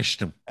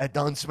smashed him. I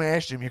done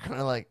smashed him. You're kind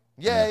of like,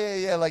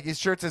 yeah. Like his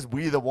shirt says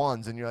we the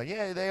ones. And you're like,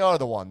 yeah, they are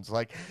the ones.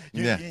 Like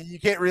you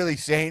can't really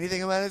say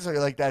anything about it. So you're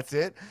like, that's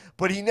it.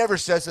 But he never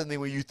says something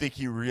where you think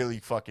he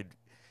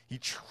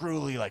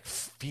truly like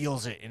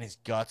feels it in his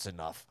guts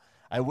enough.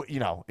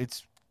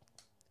 It's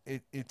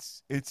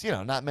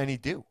not many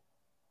do,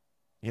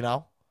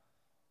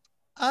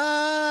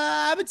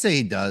 I would say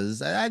he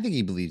does. I think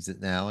he believes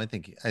it now. I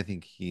think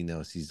he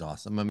knows he's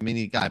awesome. I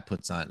mean,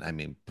 puts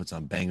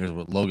on bangers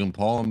with Logan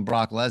Paul and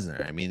Brock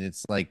Lesnar. I mean,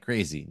 it's like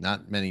crazy.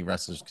 Not many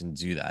wrestlers can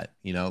do that.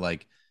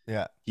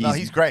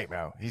 He's great,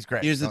 man. He's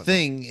great. Here's the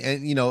thing,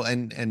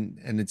 and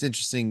and it's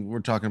interesting. We're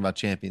talking about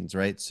champions,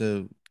 right?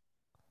 So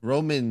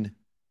Roman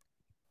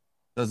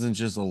doesn't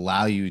just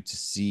allow you to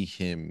see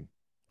him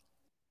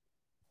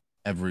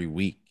every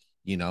week.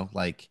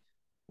 Like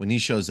when he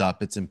shows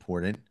up, it's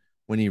important.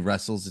 When he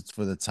wrestles, it's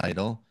for the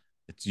title.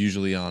 It's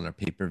usually on a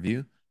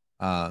pay-per-view.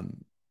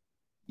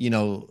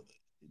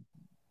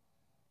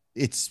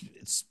 It's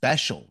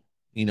special,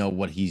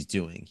 what he's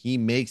doing. He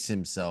makes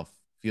himself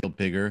feel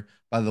bigger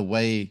by the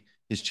way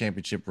his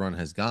championship run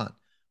has gone.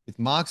 With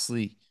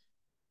Moxley,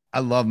 I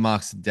love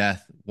Mox to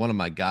death. One of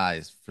my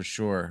guys, for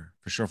sure.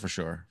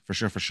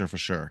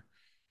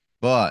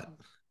 But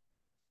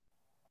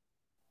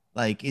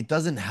like, it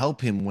doesn't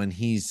help him when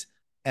he's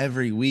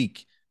every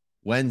week,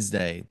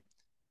 Wednesday,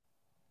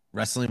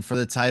 wrestling for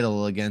the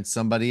title against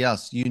somebody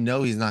else. He's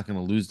not going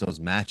to lose those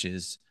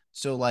matches.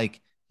 So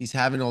like, he's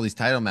having all these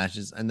title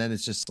matches, and then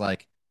it's just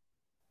like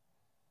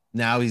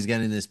now he's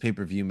getting this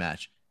pay-per-view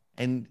match.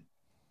 And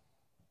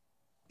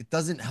it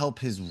doesn't help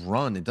his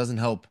run. It doesn't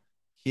help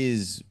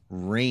his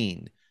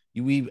reign.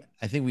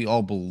 I think we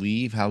all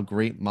believe how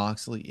great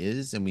Moxley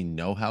is, and we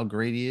know how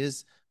great he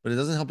is, but it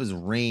doesn't help his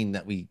reign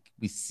that we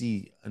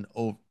see an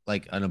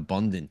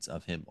abundance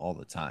of him all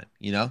the time.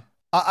 You know?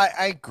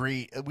 I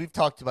agree. We've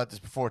talked about this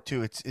before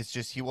too. It's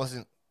just he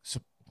wasn't.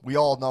 We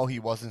all know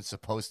he wasn't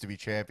supposed to be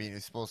champion.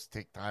 He's supposed to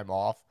take time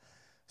off,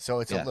 so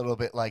it's a little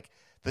bit like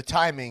the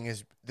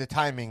timing's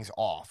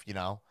off. You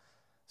know?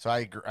 So I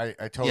agree. I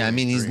totally. Yeah, I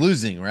mean agree. he's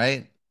losing,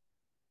 right?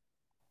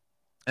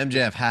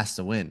 MJF has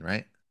to win,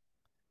 right?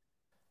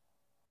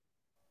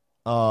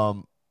 I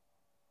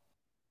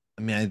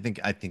mean,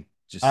 I think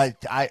just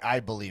I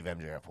believe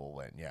MJF will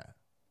win. Yeah.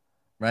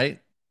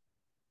 Right.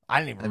 I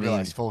didn't even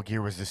realize Full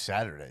Gear was this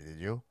Saturday. Did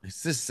you?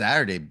 It's this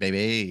Saturday,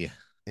 baby.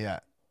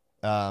 Yeah.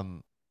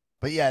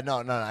 But yeah,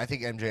 no. I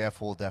think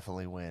MJF will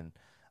definitely win.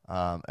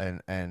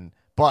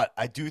 But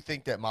I do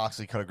think that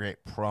Moxley cut a great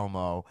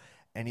promo,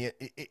 and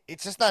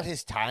it's just not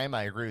his time.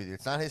 I agree with you.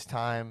 It's not his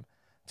time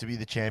to be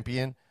the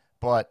champion,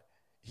 but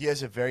he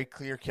has a very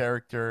clear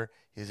character.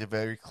 He has a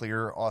very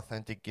clear,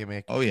 authentic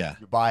gimmick. Oh yeah,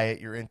 you buy it,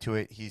 you're into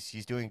it.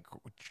 He's doing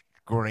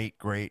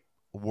great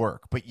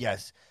work. But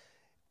yes,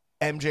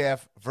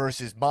 MJF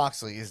versus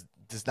Moxley is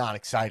not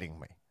exciting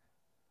me,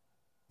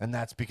 and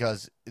that's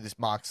because this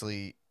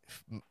Moxley,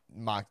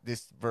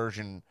 this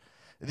version,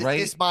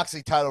 this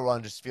Moxley title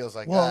run just feels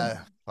like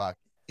fuck.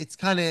 It's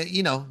kind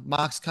of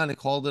Mox kind of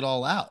called it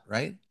all out,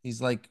 right?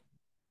 He's like,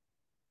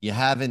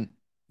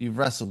 you've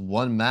wrestled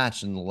one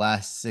match in the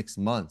last 6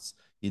 months.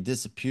 You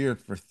disappeared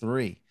for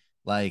 3.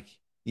 Like,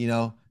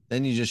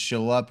 then you just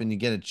show up and you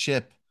get a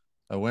chip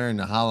by wearing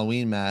a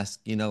Halloween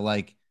mask,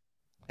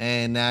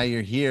 and now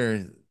you're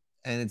here.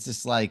 And it's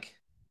just like,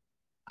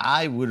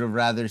 I would have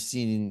rather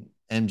seen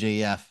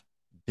MJF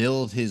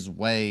build his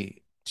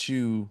way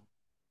to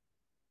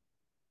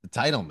the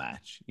title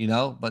match,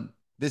 but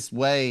this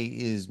way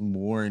is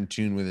more in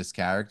tune with his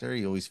character.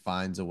 He always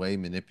finds a way,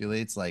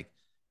 manipulates. Like,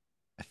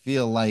 I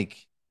feel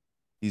like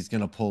he's going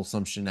to pull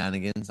some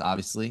shenanigans,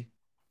 obviously.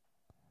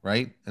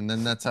 Right? And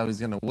then that's how he's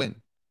going to win.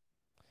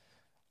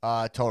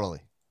 Totally.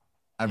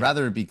 I'd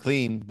rather it be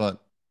clean,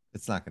 but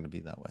it's not going to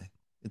be that way.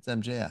 It's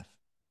MJF.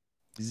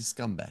 He's a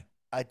scumbag.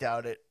 I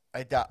doubt it.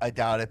 I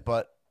doubt it,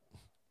 but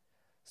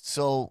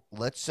so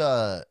let's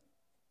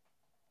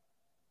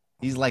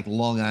he's like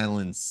Long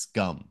Island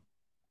scum.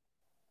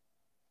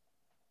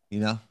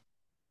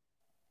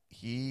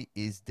 He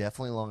is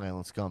definitely Long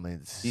Island scum,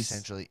 and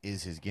essentially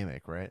is his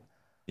gimmick, right?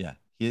 Yeah.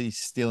 He's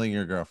stealing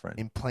your girlfriend.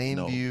 In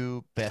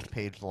Plainview,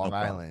 Bethpage, Long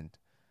Island,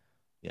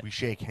 we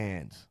shake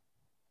hands.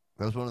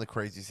 That was one of the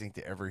craziest things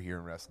to ever hear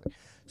in wrestling.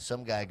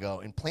 Some guy go,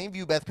 in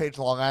Plainview, Bethpage,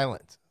 Long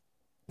Island.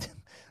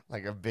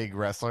 Like a big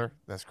wrestler.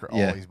 That's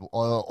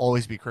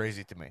always be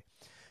crazy to me.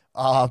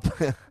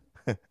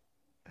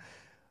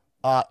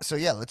 So,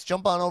 yeah, let's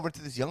jump on over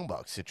to this Young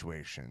Bucks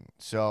situation.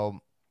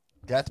 So,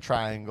 Death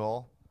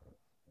Triangle.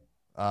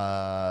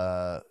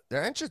 Their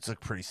entrance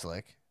looked pretty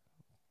slick.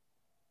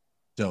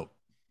 Dope.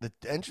 The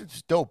entrance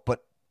is dope,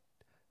 but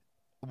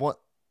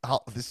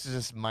this is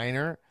just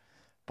minor,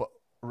 but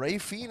Rey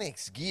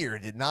Fénix gear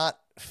did not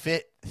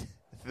fit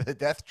the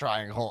Death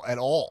Triangle at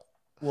all.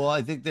 Well,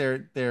 I think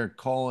they're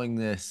calling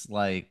this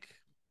I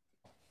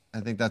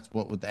think that's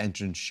what the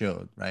entrance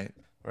showed, right?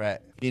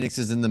 Right. Fénix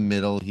is in the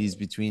middle. He's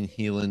between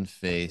heel and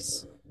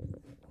face.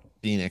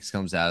 Fénix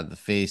comes out of the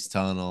face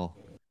tunnel.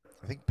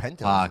 I think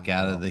Penta Pac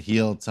out of the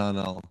heel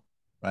tunnel,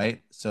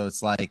 right? So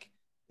it's like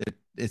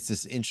it's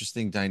this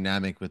interesting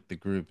dynamic with the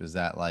group is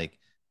that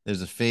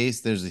there's a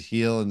face, there's a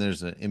heel, and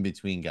there's an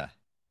in-between guy.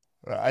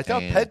 I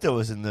thought Penta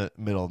was in the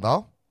middle,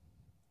 no?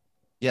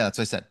 Yeah, that's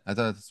what I said. I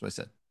thought that's what I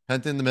said.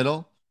 Penta in the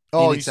middle.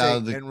 Oh, you say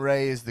and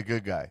Rey is the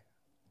good guy.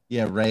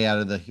 Yeah, Rey out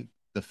of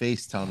the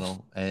face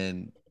tunnel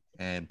and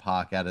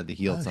Pac out of the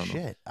heel tunnel.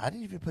 Shit. I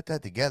didn't even put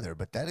that together,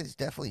 but that is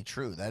definitely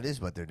true. That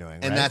is what they're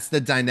doing, and that's the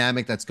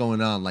dynamic that's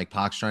going on. Like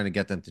Pac's trying to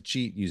get them to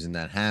cheat using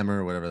that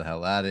hammer, whatever the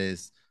hell that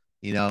is.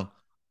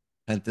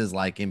 Penta's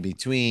in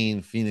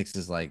between. Fénix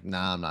is like,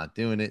 nah, I'm not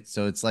doing it.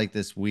 So it's like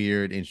this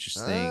weird,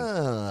 interesting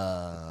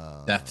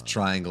death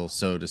triangle,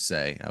 so to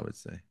say, I would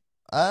say.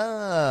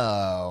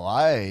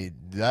 Oh,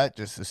 that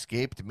just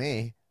escaped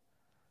me.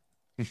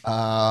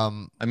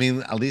 I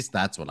mean, at least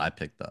that's what I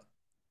picked up.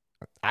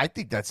 I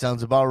think that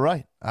sounds about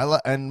right.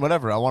 And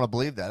whatever, I want to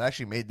believe that. I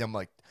actually made them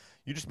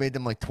you just made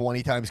them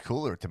 20 times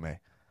cooler to me.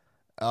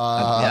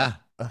 Yeah.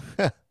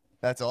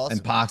 That's awesome.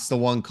 And Pac's the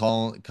one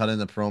cutting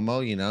the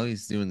promo,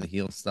 he's doing the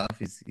heel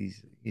stuff. He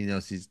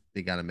knows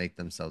they got to make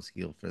themselves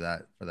heel for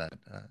that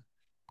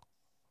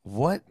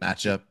what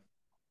matchup.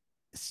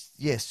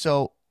 Yeah,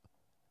 so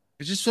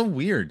it's just so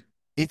weird.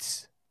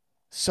 It's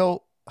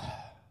so all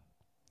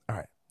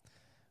right.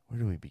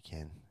 Where do we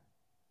begin?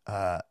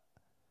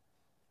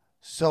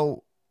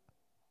 So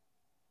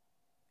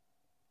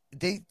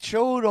they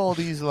showed all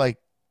these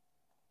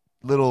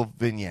little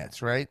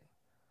vignettes, right?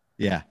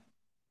 Yeah.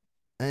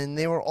 And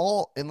they were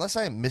all, unless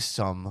I missed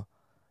some,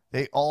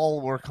 They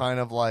all were kind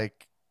of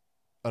like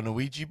an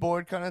Ouija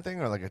board kind of thing,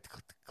 or like a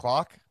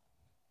clock.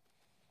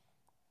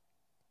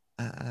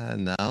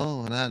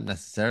 No, not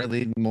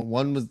necessarily.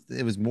 One was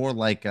it was more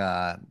like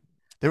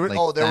There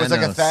was there was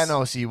like a Thanos.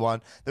 Thanos-y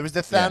one. There was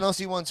the Yeah,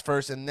 Thanos-y ones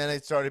first, and then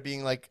it started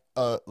being like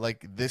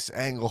this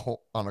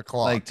angle on a like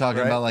clock, talking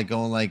right? about like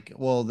going like.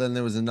 Well, then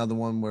there was another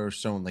one where it was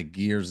showing like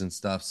gears and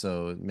stuff,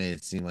 so it made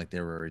it seem like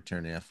they were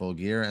returning at full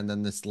gear. And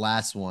then this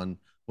last one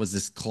was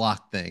this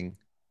clock thing,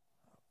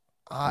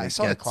 and I it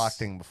saw the clock gets.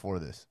 thing before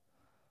this.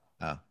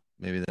 Oh,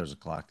 maybe there was a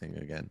clock thing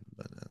again,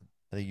 but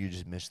I think you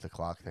just missed the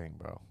clock thing,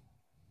 bro.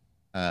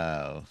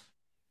 oh,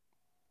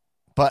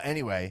 But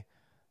anyway,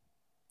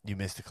 you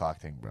missed the clock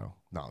thing, bro.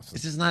 No,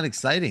 it's just not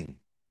exciting.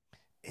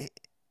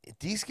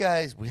 these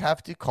guys, we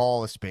have to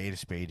call a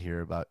spade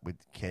here about with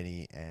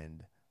Kenny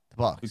and the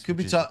Bucks. We could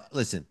be talking.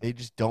 Listen, They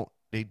just don't.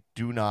 They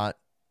do not.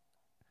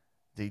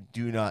 They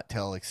do not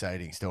tell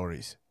exciting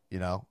stories. You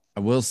know. I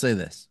will say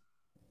this.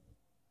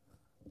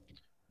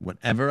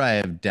 Whenever I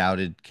have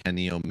doubted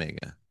Kenny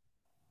Omega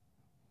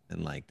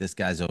and like this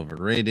guy's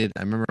overrated, I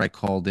remember I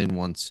called in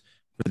once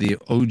for the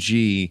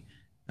OG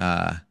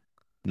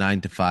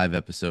 9 to 5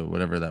 episode,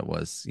 whatever that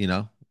was. You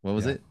know, what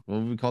was it? What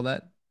would we call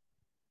that?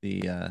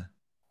 The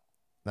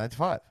 9 to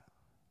 5.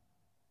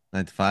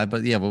 9 to 5.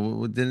 But yeah,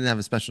 well, didn't it have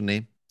a special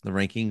name? The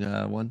ranking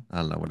one? I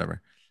don't know,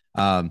 whatever.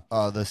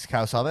 This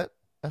Cow Summit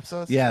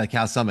episodes. Yeah, the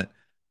Cal Summit.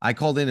 I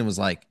called in and was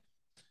like,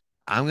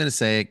 I'm gonna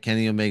say it,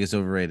 Kenny Omega's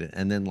overrated.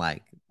 And then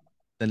like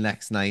the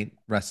next night,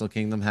 Wrestle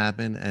Kingdom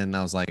happened, and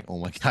I was like, oh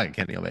my god,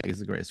 Kenny Omega is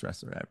the greatest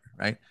wrestler ever,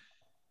 right?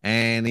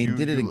 And he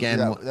did it again.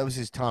 That was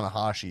his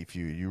Tanahashi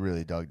feud. You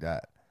really dug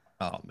that.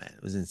 Oh man,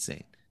 it was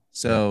insane.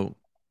 So,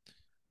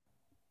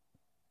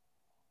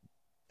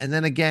 and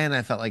then again,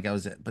 I felt like I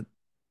was it, but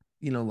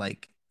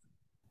like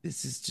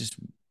this is just,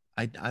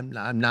 I'm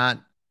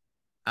not.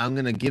 I'm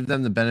gonna give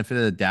them the benefit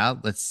of the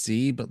doubt. Let's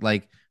see, but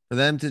like for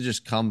them to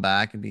just come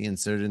back and be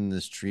inserted in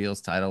this trios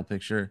title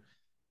picture,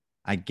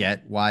 I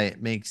get why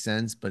it makes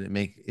sense, but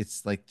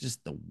it's like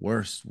just the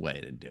worst way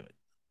to do it.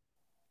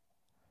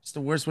 It's the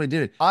worst way to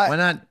do it. Why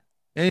not?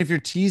 And if you're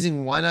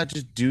teasing, why not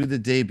just do the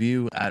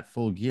debut at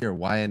Full Gear?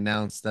 Why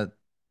announce that?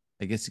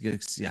 I guess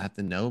you have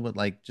to know, but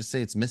like just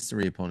say it's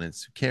mystery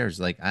opponents. Who cares?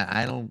 Like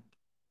I don't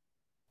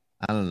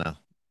know.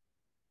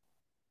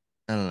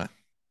 I don't know.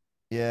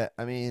 Yeah,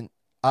 I mean,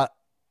 I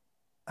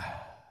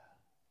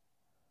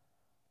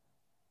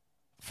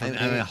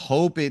I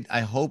hope it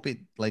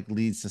like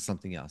leads to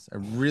something else. I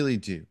really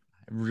do.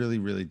 I really,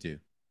 really do.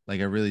 Like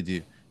I really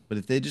do. But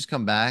if they just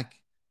come back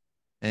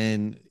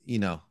and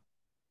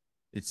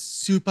it's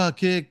super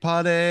kick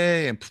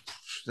party and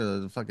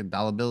the fucking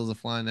dollar bills are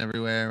flying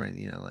everywhere and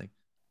like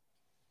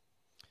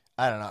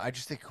I don't know. I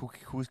just think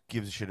who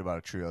gives a shit about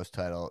a trios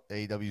title?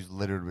 AEW's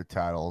littered with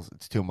titles.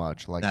 It's too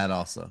much. Like that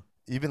also.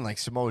 Even like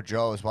Samoa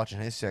Joe, I was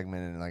watching his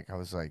segment and like I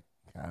was like,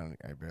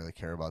 I barely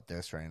care about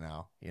this right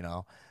now,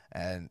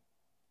 And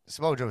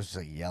Samoa Joe was just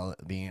like yelling,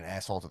 being an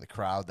asshole to the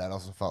crowd. That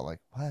also felt like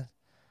what,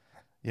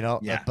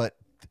 Yeah. But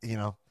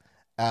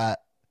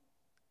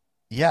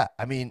yeah.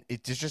 I mean,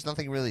 there's just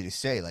nothing really to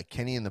say. Like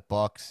Kenny and the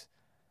Bucks,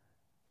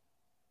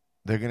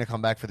 they're gonna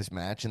come back for this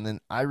match, and then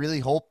I really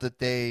hope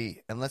that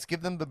and let's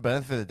give them the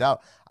benefit of the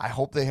doubt. I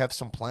hope they have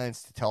some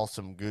plans to tell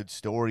some good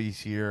stories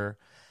here.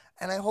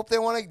 And I hope they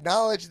want to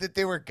acknowledge that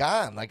they were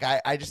gone. Like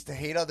I just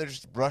hate how they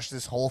just brush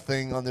this whole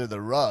thing under the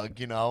rug,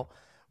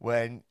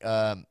 when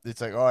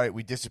it's like, all right,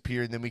 we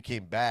disappeared and then we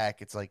came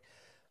back. It's like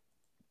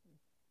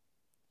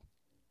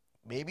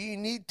maybe you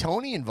need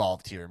Tony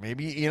involved here.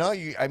 Maybe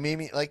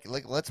maybe like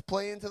let's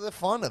play into the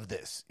fun of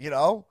this.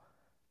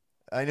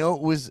 I know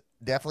it was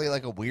definitely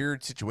like a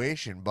weird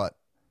situation, but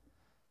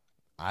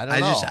I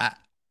don't know.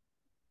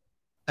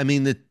 I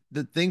mean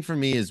the thing for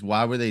me is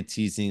why were they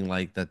teasing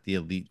like that the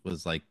Elite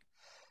was like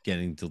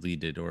getting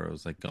deleted or it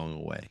was like going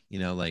away,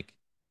 like,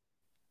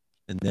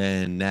 and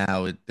then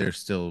now they're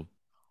still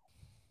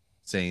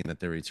saying that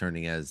they're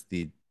returning as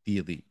the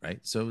Elite, right?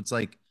 So it's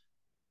like,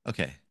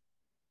 okay,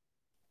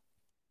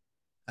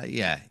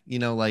 yeah,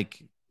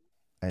 like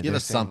give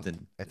us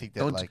something. I think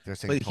that like they're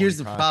saying. But here's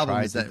the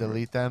problem: is that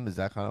delete them? Is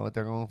that kind of what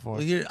they're going for?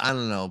 Well, here I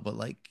don't know, but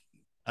like,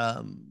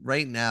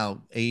 right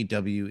now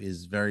AEW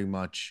is very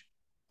much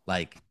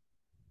like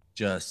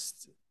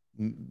just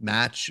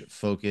match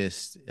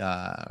focused.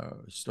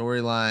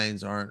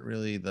 Storylines aren't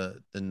really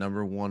the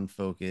number one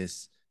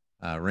focus.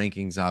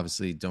 Rankings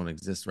obviously don't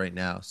exist right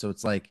now, so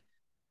it's like,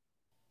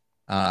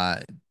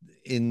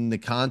 in the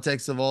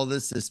context of all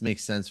this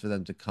makes sense for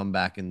them to come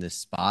back in this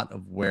spot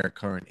of where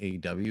current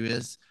AEW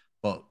is,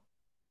 but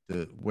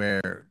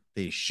where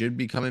they should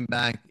be coming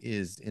back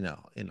is in a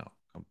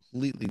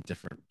completely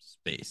different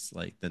space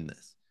like than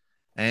this.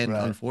 And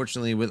right.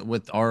 Unfortunately,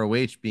 with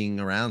ROH being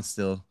around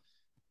still,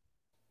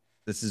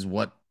 this is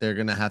what they're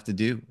gonna have to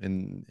do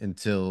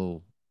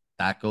until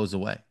that goes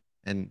away.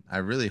 And I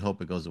really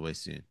hope it goes away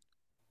soon,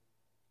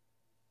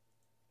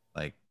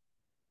 like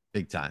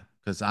big time,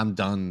 because I'm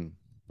done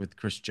with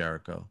Chris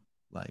Jericho.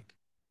 Like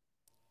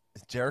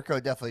Jericho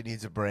definitely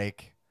needs a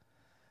break.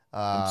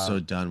 I'm so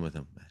done with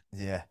him, man.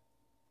 Yeah.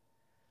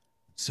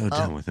 So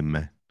done with him,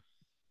 man.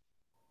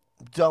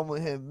 Done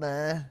with him,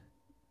 man.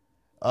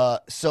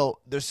 So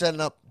they're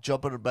setting up,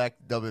 jumping back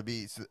to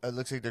WB. So it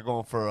looks like they're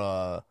going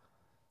for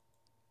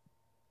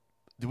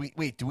Do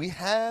we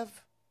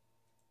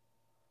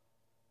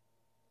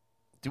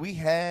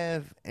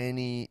have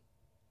any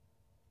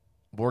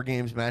War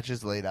Games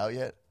matches laid out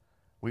yet?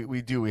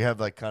 We do. We have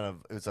like kind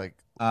of it's like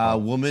the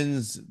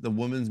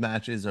women's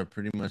matches are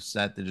pretty much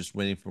set. They're just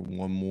waiting for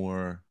one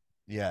more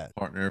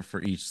partner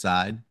for each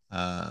side.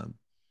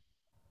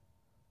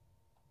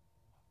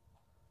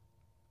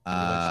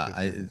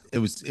 It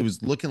was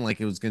looking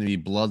like it was going to be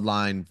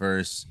Bloodline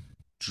versus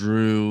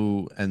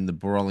Drew and the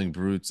Brawling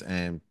Brutes,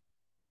 and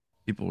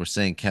people were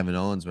saying Kevin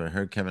Owens, but I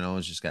heard Kevin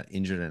Owens just got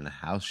injured in a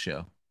house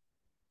show.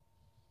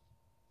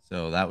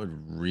 So that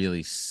would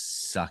really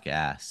suck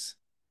ass.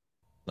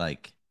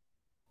 Like,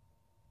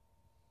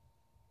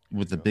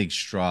 with the big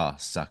straw,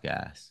 suck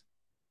ass.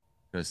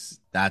 Because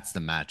that's the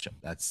matchup.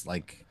 That's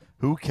like.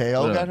 Who,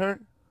 KO got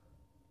hurt?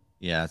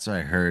 Yeah, that's what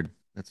I heard.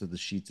 That's what the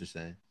sheets are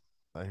saying.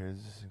 I hear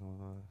this.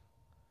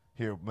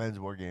 Here, men's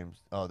War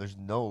Games. Oh, there's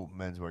no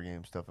men's War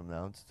Games stuff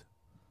announced.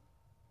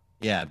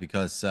 Yeah,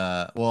 because,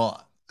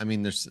 well, I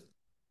mean,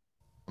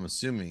 I'm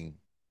assuming.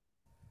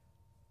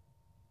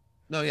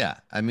 No, yeah.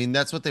 I mean,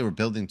 that's what they were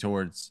building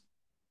towards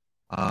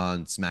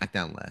on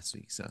SmackDown last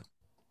week. So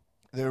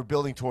they were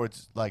building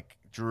towards like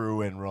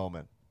Drew and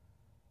Roman.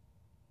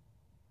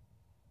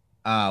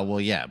 Well,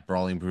 yeah,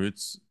 Brawling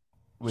Brutes,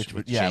 which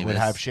would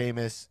have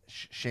Sheamus.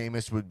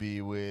 Sheamus would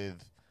be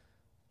with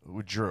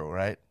Drew,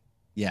 right?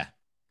 Yeah,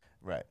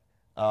 right.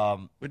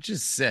 Which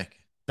is sick.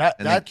 That's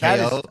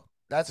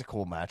a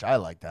cool match. I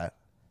like that.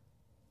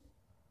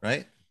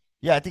 Right?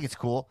 Yeah, I think it's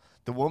cool.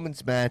 The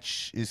women's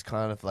match is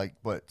kind of like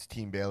it's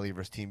Team Bayley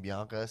versus Team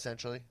Bianca,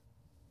 essentially.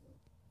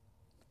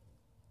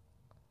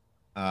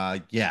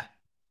 Yeah.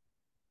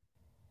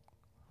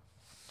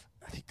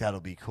 I think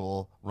that'll be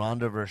cool.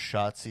 Ronda versus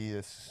Shotzi.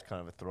 This is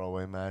kind of a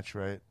throwaway match,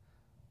 right?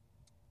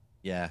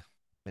 Yeah.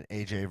 And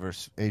AJ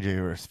versus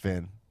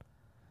Finn.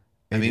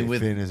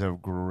 Finn is a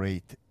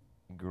great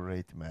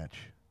match.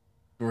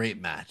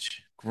 Great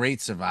match. Great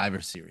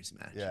Survivor Series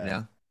match. Yeah. You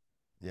know?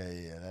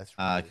 Yeah. That's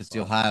because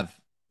you'll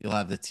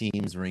have the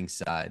teams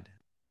ringside,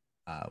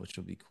 which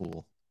will be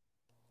cool.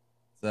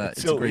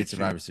 It's a great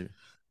Survivor Series.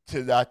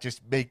 To not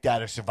just make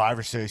that a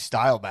Survivor Series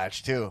style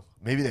match too.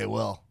 Maybe they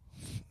will.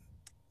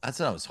 That's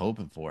what I was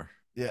hoping for.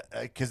 Yeah,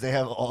 because they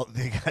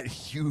got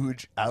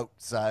huge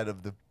outside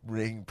of the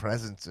ring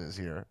presences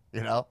here.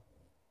 You know.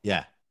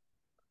 Yeah.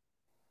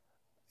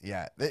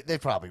 Yeah, they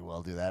probably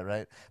will do that,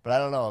 right? But I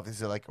don't know if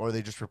this is or are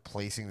they just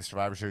replacing the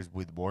Survivor Series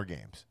with War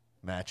Games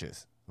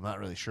matches? I'm not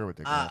really sure what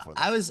they're going for.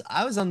 I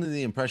was under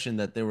the impression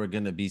that there were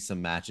going to be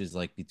some matches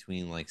like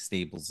between like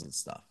stables and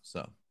stuff.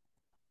 So,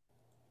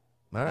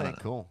 all right,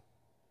 cool.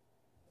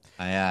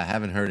 I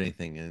haven't heard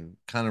anything and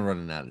kind of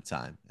running out of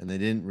time, and they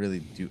didn't really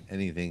do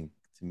anything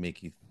to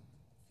make you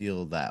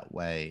feel that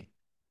way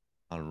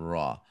on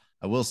Raw.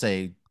 I will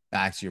say,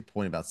 back to your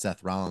point about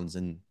Seth Rollins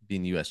and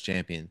being U.S.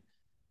 champion.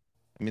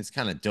 I mean, it's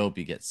kind of dope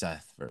you get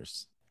Seth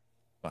versus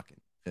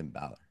fucking Finn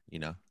Balor, you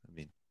know? I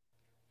mean,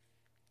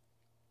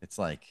 it's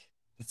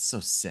so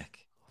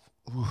sick.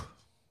 Ooh.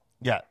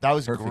 Yeah, that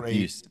was perfect great.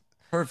 Use.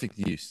 Perfect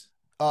use.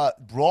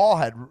 Raw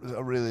had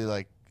a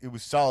really it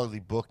was solidly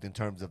booked in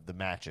terms of the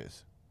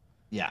matches.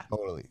 Yeah.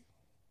 Totally.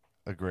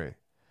 Agree.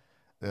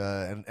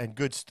 And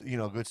good,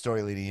 good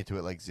story leading into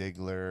it, like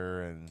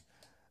Ziggler and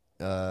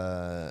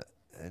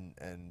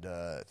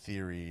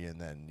Theory,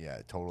 and then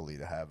totally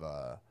to have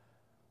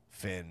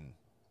Finn,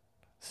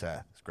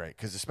 Seth. It's great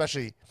because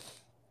especially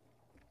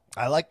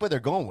I like where they're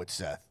going with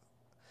Seth,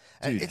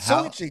 and it's so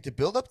interesting to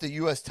build up the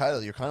U.S.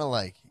 title. You're kind of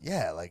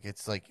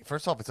it's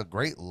first off, it's a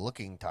great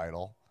looking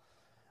title,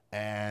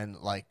 and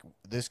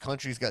this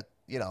country's got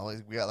we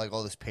got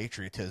all this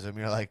patriotism.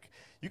 You're like,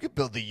 you could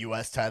build the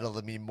U.S. title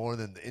to mean more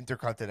than the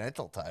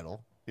Intercontinental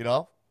title, you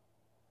know?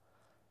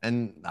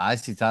 And the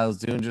IC title's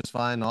doing just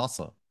fine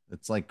also.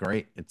 It's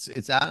great.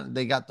 It's out.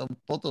 They got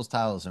both those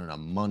titles are in a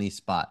money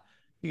spot.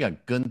 You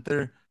got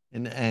Gunther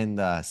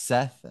and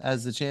Seth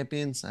as the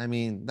champions. I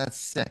mean, that's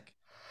sick.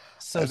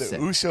 So sick. The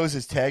Usos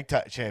as tag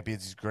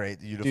champions is great.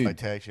 The unified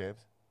tag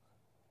champs.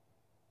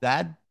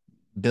 That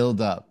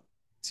build up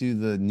to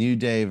the New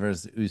Day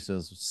versus the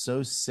Usos was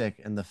so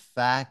sick, and the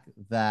fact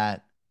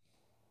that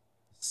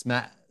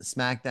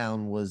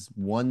SmackDown was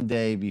one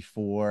day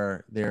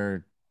before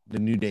the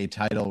New Day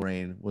title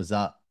reign was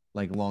up,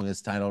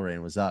 longest title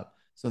reign was up,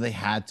 so they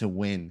had to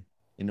win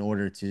in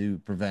order to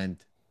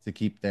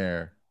keep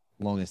their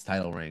longest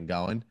title reign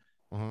going.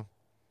 Mm-hmm.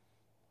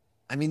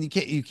 I mean, you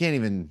can't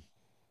even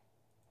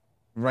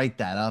write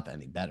that up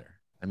any better.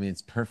 I mean,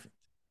 it's perfect.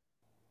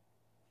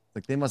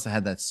 They must have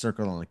had that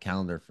circled on the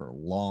calendar for a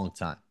long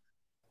time.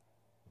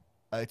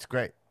 It's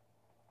great.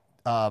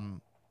 That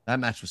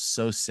match was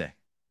so sick.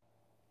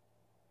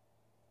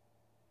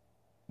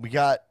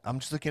 I'm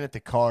just looking at the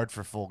card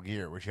for Full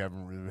Gear, which we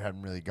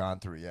haven't really gone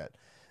through yet.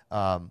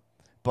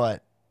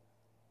 But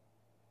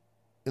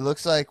it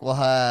looks like we'll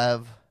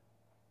have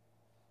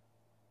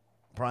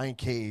Brian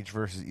Cage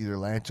versus either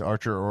Lance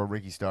Archer or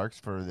Ricky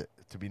Starks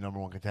to be number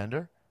 1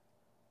 contender.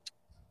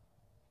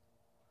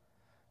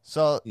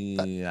 So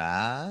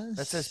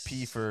that says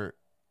P for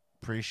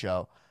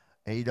pre-show.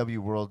 AEW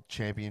World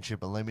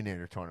Championship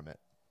Eliminator Tournament.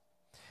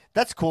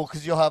 That's cool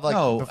because you'll have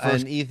the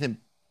first. And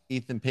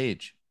Ethan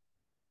Page.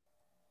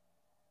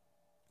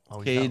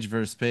 Cage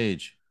versus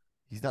Page.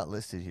 He's not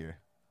listed here.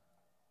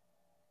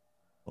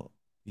 Well,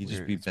 he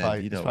just beat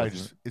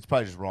Bandito. It's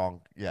probably just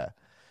wrong. Yeah.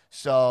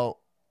 So.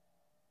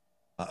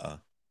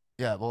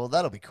 Yeah, well,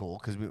 that'll be cool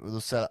because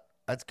we'll set up.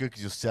 That's good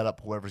because you'll set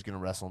up whoever's going to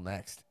wrestle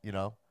next.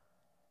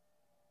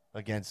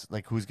 Against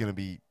who's going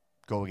to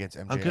go against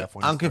MJF.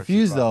 I'm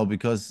confused though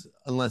because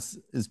unless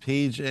is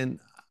Page and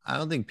I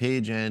don't think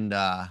Page and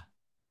I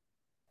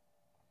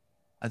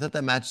thought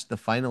that match the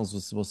finals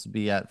was supposed to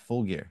be at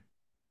Full Gear.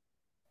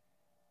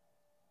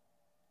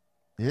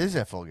 It is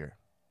at Full Gear,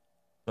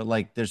 but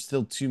there's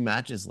still 2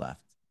 matches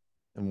left,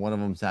 and one of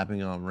them's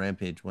happening on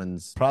Rampage.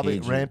 When's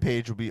probably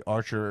Rampage will be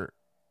Archer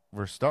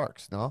versus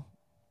Starks? No,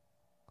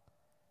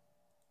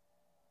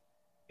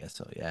 guess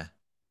so. Yeah.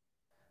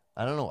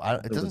 I don't know.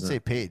 It doesn't say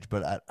Page,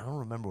 but I don't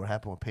remember what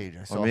happened with Page.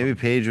 I maybe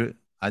Page.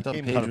 I thought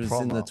Page was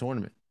in the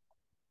tournament.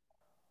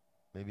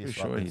 Maybe it's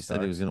sure he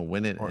said he was going to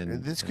win it.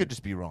 This could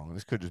just be wrong.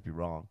 This could just be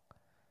wrong.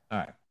 All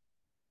right.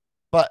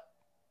 But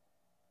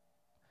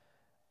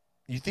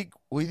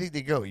where do you think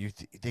they go?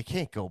 They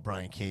can't go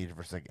Brian Cage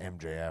versus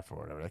MJF or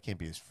whatever. That can't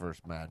be his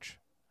first match.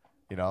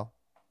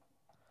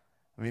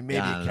 I mean,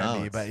 maybe it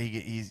can be, but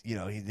he's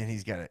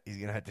gonna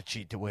have to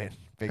cheat to win.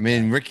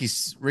 Ricky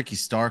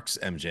Starks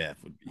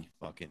MJF would be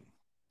fucking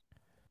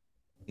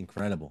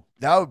incredible.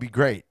 That would be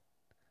great.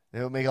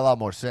 It would make a lot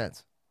more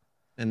sense.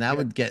 And that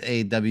would get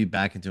AEW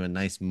back into a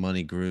nice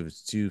money groove.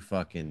 It's two of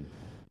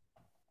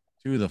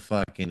the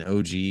fucking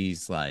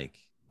OGs,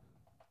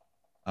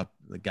 up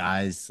the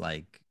guys.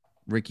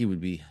 Ricky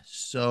would be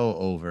so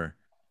over.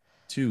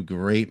 2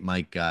 great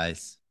mic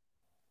guys.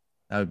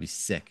 That would be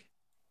sick.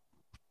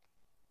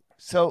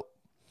 So,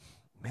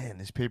 man,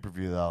 this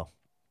pay-per-view though,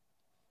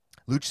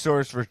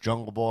 Luchasaurus versus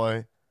Jungle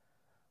Boy,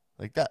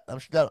 that. I'm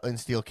sure that in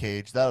Steel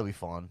Cage, that'll be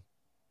fun.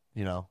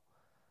 I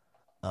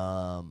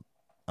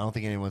don't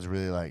think anyone's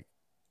really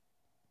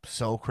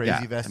so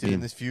crazy vested in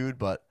this feud,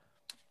 but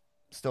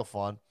still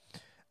fun.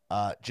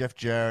 Jeff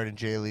Jarrett and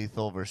Jay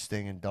Lethal versus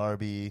Sting and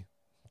Darby.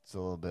 It's a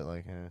little bit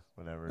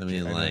whatever. I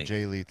know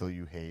Jay Lethal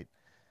you hate.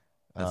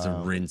 That's a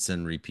rinse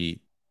and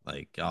repeat.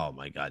 Oh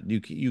my God,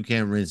 you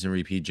can't rinse and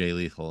repeat Jay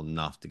Lethal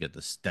enough to get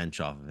the stench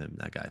off of him.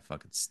 That guy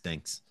fucking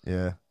stinks.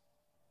 Yeah.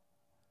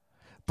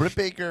 Britt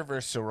Baker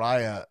versus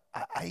Saraya.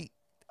 I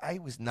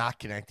was not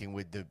connecting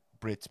with the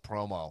Britt's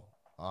promo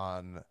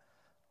on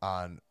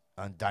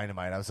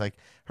Dynamite. I was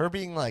her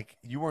being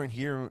you weren't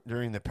here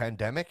during the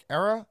pandemic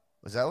era.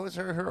 Was that what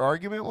her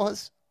argument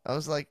was? I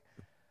was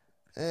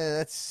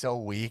that's so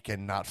weak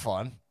and not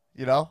fun.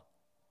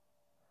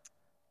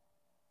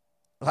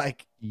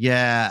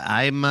 Yeah,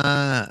 I'm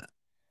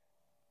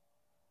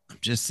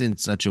just in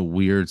such a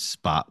weird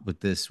spot with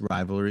this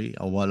rivalry.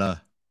 I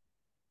wanna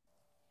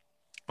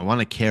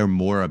care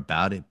more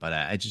about it, but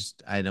I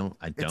don't.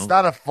 It's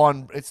not a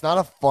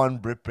fun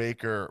Britt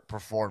Baker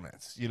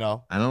performance, I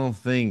don't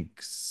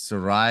think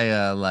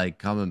Saraya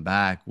coming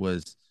back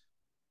was.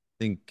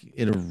 I think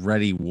it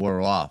already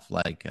wore off.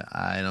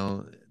 I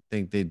don't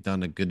think they've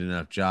done a good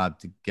enough job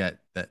to get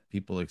that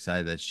people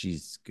excited that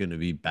she's going to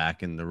be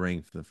back in the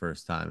ring for the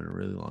first time in a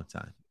really long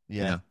time.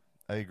 Yeah,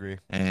 I agree.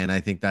 And I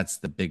think that's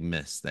the big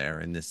miss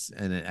there in this.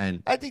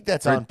 And I think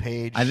that's on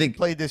Paige. I think she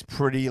played this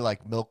pretty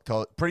milk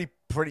toast, pretty.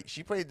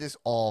 She played this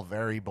all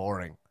very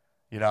boring,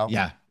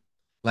 Yeah,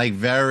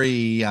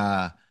 very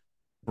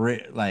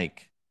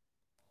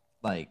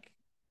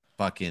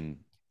fucking.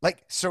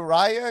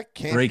 Saraya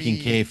can't breaking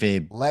be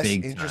kayfabe less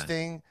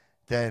interesting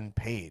than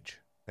Paige.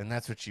 And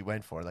that's what she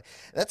went for.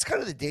 That's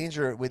kind of the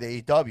danger with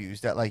AEW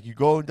is that you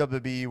go in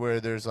WWE where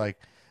there's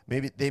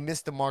maybe they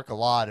missed the mark a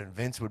lot, and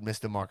Vince would miss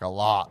the mark a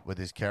lot with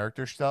his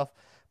character stuff.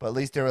 But at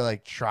least they were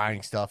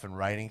trying stuff and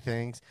writing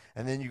things.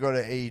 And then you go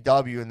to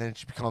AEW, and then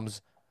it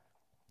becomes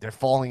they're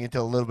falling into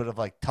a little bit of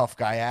tough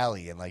guy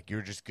alley, and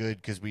you're just good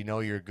because we know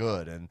you're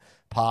good, and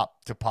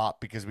pop to pop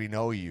because we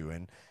know you,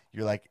 and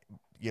you're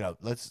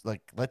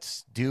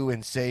let's do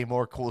and say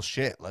more cool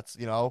shit. Let's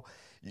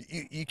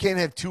You can't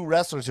have 2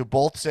 wrestlers who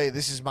both say,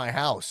 "This is my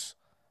house,"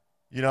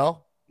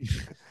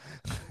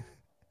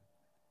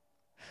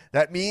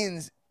 That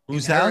means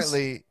whose house?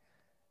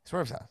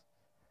 Swerve's house.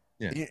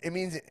 Yeah. It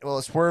means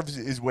Swerve's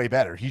is way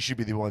better. He should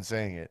be the one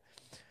saying it,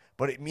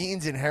 but it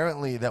means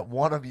inherently that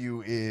one of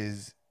you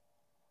is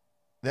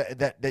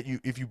that you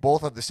if you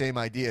both have the same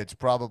idea, it's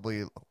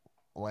probably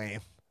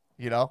lame.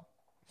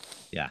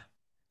 Yeah.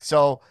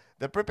 So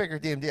the Britt Baker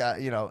DMD,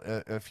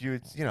 a few,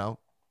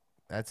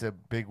 that's a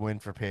big win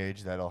for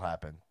Paige. That'll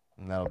happen,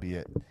 and that'll be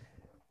it.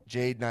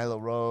 Jade,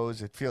 Nyla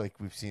Rose. I feel like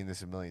we've seen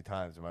this a million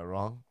times. Am I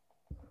wrong?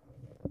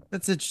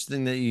 That's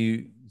interesting that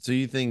you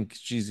think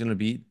she's gonna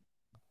beat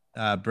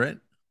Britt?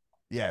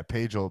 Yeah,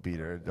 Paige will beat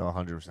her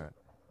 100%.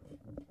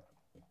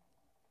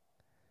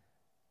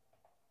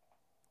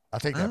 I'll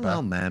take I that don't bet.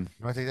 know, man.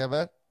 You want to take that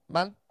bet,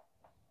 man?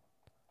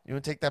 You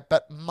want to take that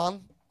bet,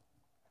 man?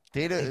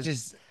 Data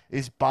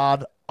is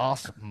bad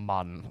ass,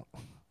 man.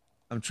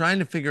 I'm trying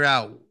to figure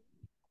out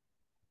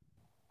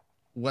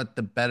what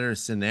the better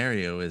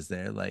scenario is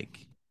there.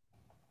 Like,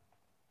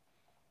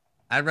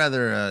 I'd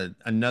rather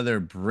another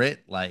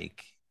Brit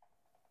like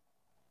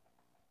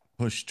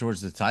push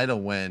towards the title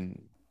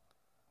when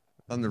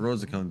Thunder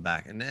Rosa coming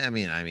back. And I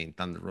mean,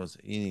 Thunder Rosa,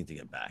 you need to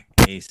get back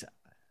ASAP.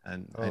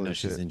 And I know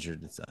she's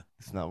injured and stuff.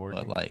 It's not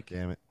working. But like,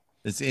 damn it,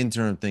 this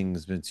interim thing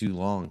has been too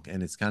long,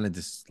 and it's kind of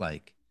just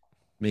like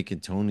making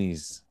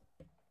Tony's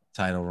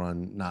title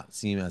run not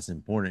seem as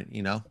important,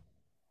 you know?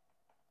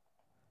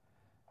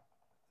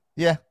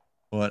 Yeah.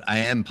 But I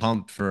am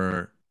pumped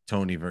for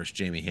Tony versus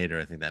Jamie Hayter.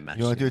 I think that match.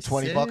 You want to do a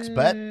 $20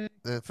 bet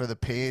for the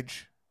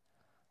Page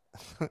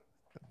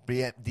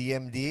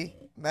DMD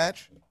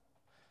match?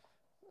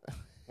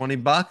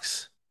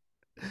 $20?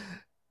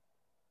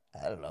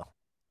 I don't know.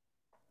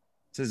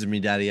 Scissor me,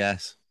 daddy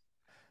ass.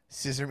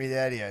 Scissor me,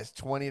 daddy ass.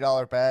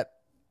 $20 bet.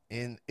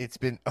 It's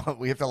been.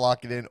 We have to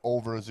lock it in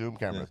over a Zoom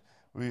camera.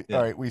 Yeah.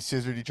 All right. We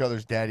scissored each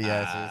other's daddy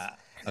asses.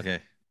 Okay.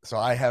 So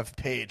I have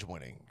Paige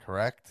winning,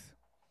 correct?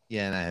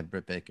 Yeah, and I have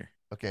Britt Baker.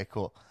 Okay,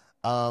 cool.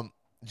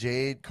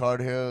 Jade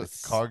Cargill.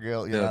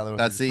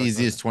 That's the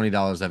easiest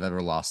 $20 I've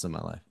ever lost in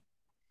my life.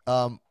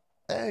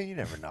 You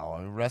never know.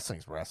 I mean,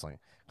 wrestling's wrestling.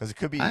 Because it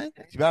could be, to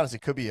be honest,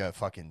 it could be a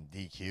fucking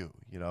DQ.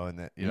 You know, and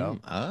that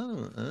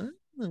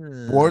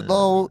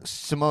Wardlow,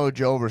 Samoa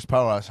Joe versus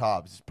Powerhouse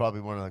Hobbs is probably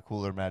one of the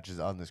cooler matches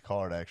on this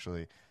card.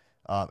 Actually,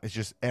 it's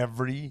just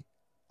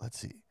let's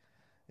see,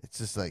 it's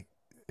just like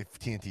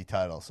TNT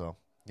title. So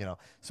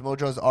Samoa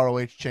Joe's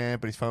ROH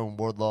champ, but he's fighting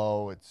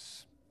Wardlow.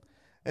 It's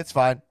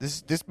fine.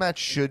 This match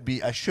should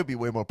be. I should be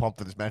way more pumped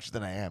for this match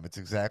than I am. It's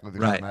exactly the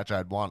kind of match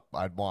I'd want.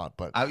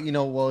 But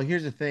well,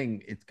 here's the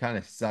thing. It kind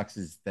of sucks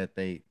is that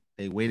they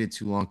waited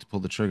too long to pull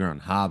the trigger on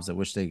Hobbs. I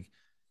wish they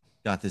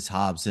got this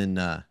Hobbs and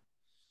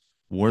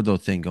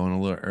Wardlow thing going a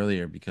little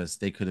earlier, because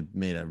they could have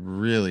made a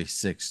really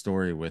sick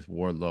story with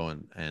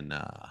Wardlow and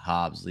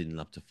Hobbs leading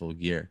up to Full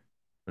Gear.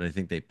 But I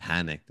think they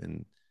panicked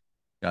and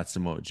got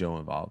Samoa Joe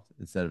involved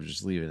instead of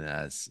just leaving it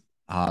as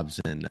Hobbs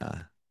and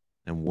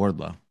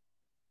Wardlow.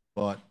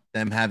 But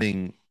them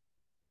having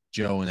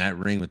Joe in that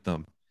ring with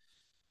them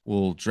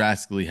will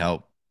drastically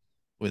help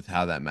with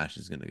how that match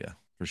is going to go,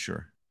 for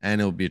sure. And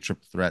it'll be a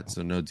triple threat,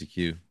 so no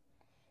DQ.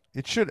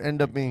 It should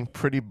end up being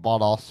pretty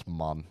badass,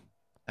 man.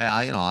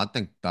 I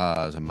think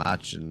there's a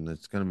match, and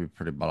it's going to be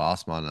pretty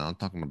badass, man. And I'm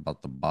talking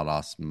about the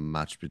badass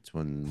match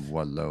between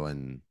Wardlow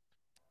and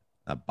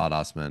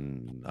badass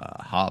man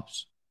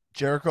Hobbs.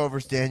 Jericho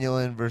versus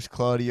Danielin versus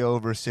Claudio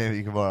versus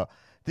Sammy Guevara.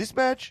 This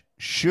match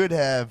should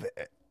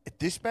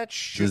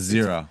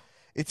zero.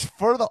 It's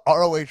for the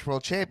ROH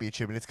World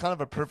Championship, and it's kind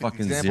of a perfect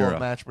fucking example zero. of a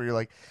match where you're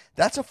like,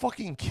 that's a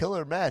fucking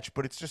killer match,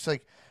 but it's just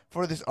like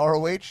for this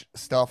ROH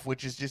stuff,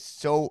 which is just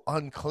so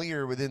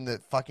unclear within the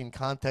fucking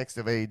context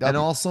of AEW. And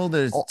also,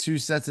 there's two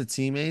sets of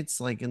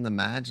teammates like in the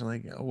match.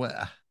 Like, what?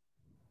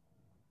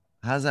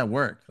 How does that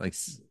work? Like,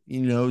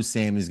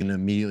 Sammy's gonna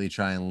immediately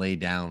try and lay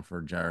down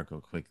for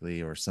Jericho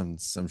quickly or some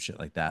shit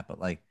like that. But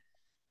like,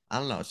 I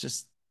don't know. It's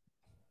just.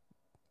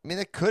 I mean,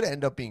 it could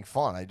end up being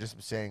fun. I just am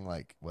saying,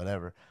 like,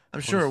 whatever. I'm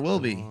sure it will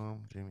be.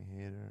 Jamie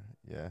Hayter.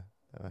 Yeah,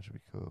 that should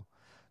be cool.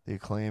 The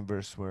Acclaim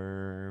versus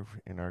Swerve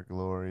in Our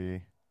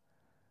Glory.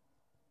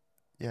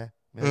 Yeah,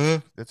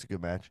 that's a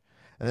good match.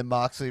 And then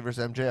Moxley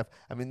versus MJF.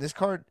 I mean, this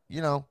card,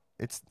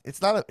 it's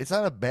not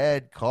a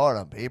bad card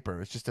on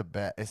paper. It's just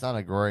this is not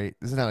a great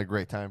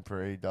time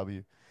for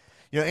AEW.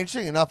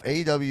 Interesting enough,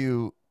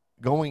 AEW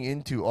going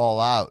into All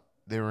Out,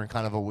 they were in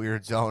kind of a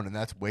weird zone, and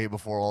that's way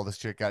before all this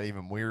shit got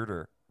even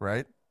weirder,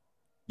 right?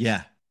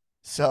 Yeah.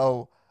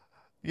 So,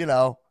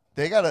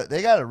 they gotta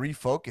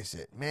refocus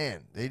it.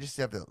 Man, they just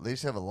have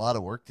a lot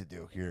of work to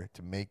do here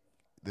to make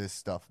this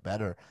stuff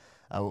better.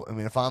 I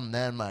mean, if I'm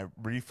them, I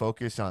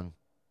refocus on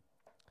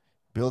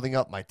building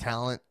up my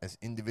talent as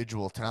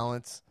individual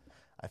talents.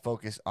 I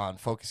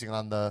focusing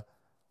on the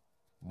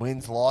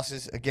wins,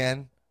 losses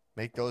again,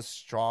 make those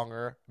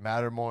stronger,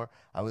 matter more.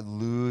 I would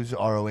lose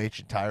ROH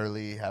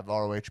entirely, have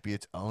ROH be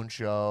its own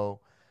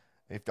show.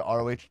 If the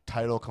ROH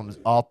title comes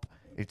up,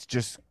 it's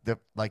just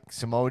like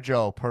Samoa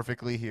Joe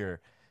perfectly here.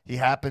 He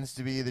happens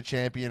to be the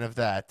champion of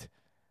that,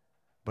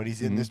 but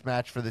he's in this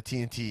match for the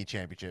TNT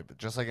championship.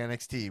 Just like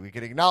NXT, we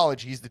can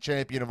acknowledge he's the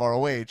champion of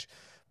ROH,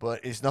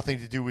 but it's nothing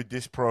to do with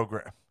this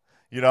program.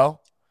 Man,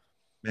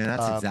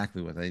 that's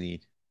exactly what I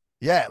need.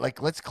 Yeah, like,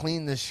 let's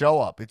clean this show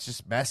up. It's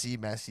just messy,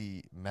 and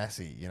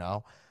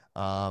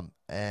a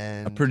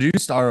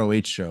produced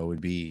ROH show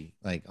would be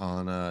like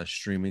on a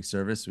streaming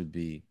service would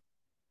be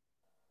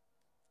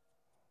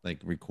like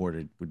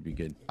recorded would be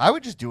good. I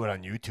would just do it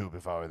on YouTube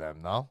if I were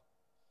them, no?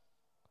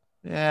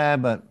 Yeah,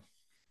 but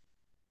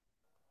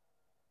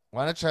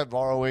why not you have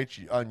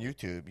ROH on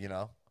YouTube,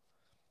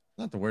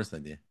 Not the worst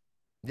idea.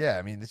 Yeah,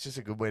 I mean, it's just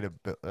a good way to,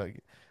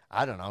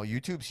 I don't know,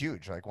 YouTube's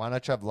huge. Like, why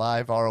not you have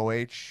live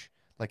ROH,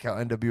 like how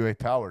NWA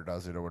Power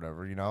does it or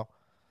whatever,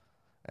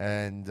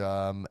 and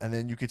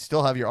then you could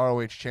still have your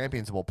ROH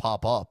champions will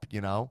pop up,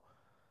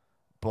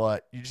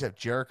 but you just have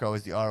Jericho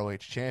as the ROH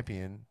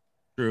champion.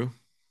 True.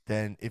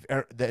 Then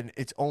then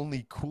it's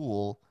only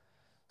cool.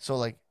 So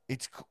like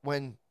it's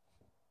when,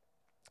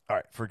 all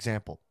right, for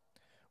example,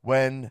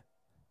 when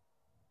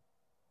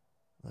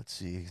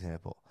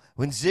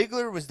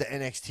Ziggler was the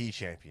NXT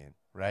champion,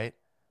 right?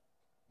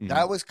 Mm-hmm.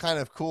 That was kind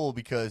of cool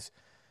because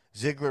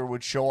Ziggler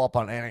would show up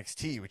on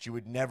NXT, which you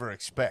would never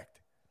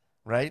expect,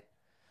 right?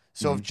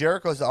 So if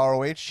Jericho's the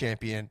ROH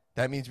champion,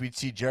 that means we'd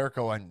see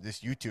Jericho on this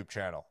YouTube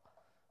channel,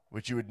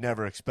 which you would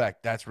never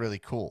expect. That's really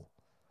cool.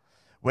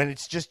 When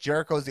it's just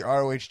Jericho's the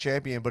ROH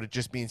champion, but it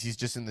just means he's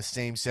just in the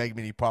same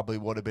segment he probably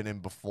would have been in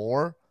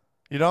before,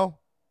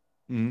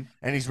 And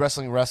he's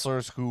wrestling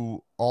wrestlers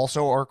who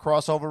also are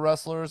crossover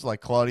wrestlers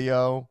like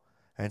Claudio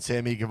and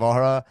Sammy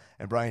Guevara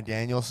and Bryan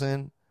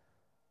Danielson.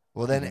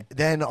 Well,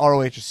 then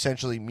ROH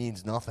essentially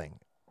means nothing.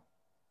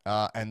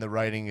 And the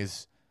writing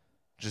is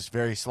just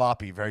very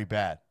sloppy, very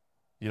bad.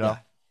 Yeah.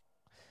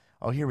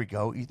 Oh, here we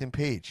go. Ethan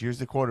Page. Here's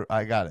the quarter.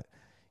 I got it.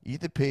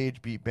 Ethan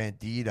Page beat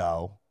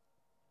Bandito.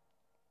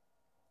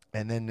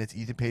 And then it's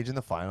Ethan Page in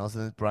the finals,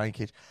 and then it's Brian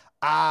Cage.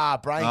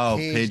 Brian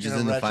Cage. Page is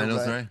in the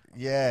finals, right?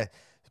 Yeah.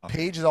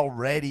 Page is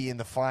already in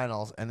the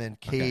finals, and then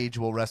Cage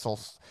will wrestle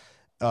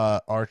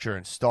Archer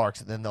and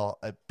Starks, and then they'll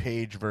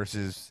Page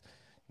versus,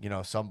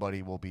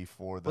 somebody will be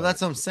for the. Well,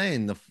 that's what I'm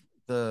saying.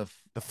 The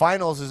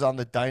finals is on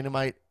the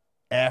Dynamite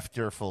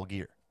after Full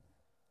Gear.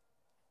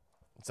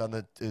 It's on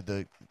the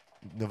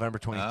November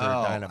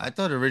 23rd Dynamite. I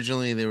thought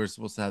originally they were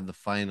supposed to have the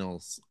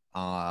finals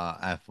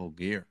at Full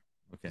Gear.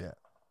 Okay. Yeah.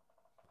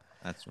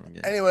 That's what I'm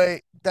getting.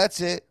 Anyway,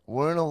 that's it.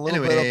 We're in a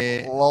little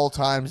bit of lull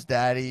times,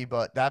 Daddy.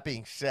 But that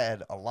being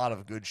said, a lot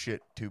of good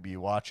shit to be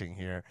watching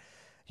here.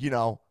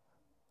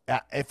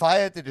 If I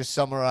had to just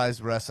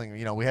summarize wrestling,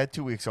 we had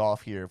 2 weeks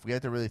off here. If we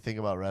had to really think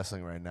about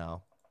wrestling right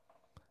now,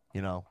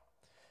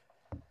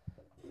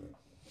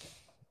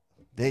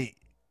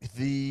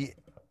 the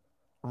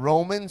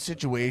Roman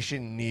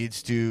situation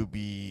needs to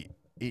be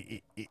it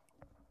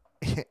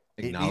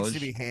needs to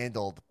be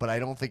handled, but I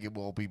don't think it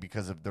will be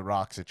because of the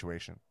Rock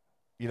situation.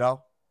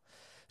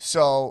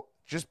 So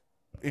just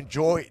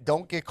enjoy.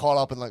 Don't get caught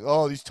up in like,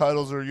 oh, these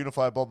titles are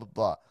unified, blah, blah,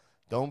 blah.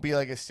 Don't be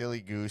like a silly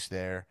goose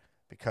there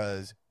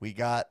because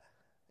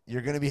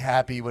you're going to be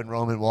happy when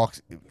Roman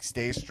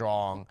stays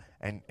strong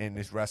and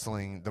is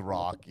wrestling The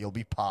Rock. You'll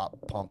be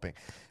pumping.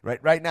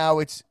 Right now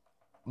it's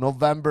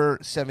November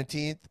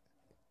 17th.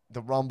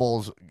 The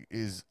Rumbles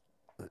is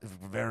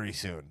very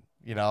soon,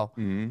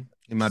 In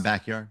my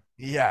backyard.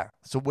 Yeah.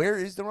 So where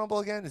is the Rumble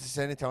again? Is it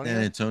San Antonio?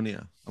 San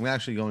Antonio. I'm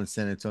actually going to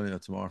San Antonio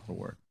tomorrow for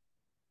work.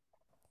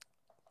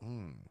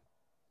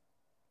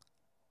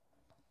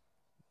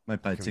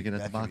 Might buy a ticket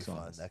at the box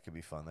office. That could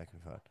be fun.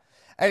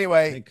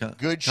 Anyway,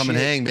 good come shit, and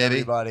hang, baby.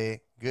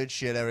 Everybody. Good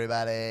shit,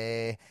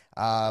 everybody.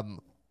 Yeah.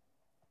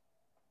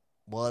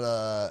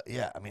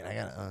 I mean,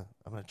 I'm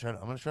gonna try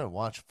to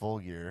watch Full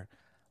Gear.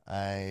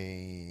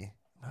 I'm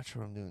not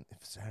sure what I'm doing.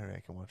 If Saturday I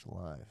can watch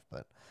live,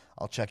 but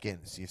I'll check in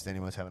and see if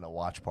anyone's having a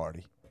watch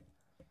party.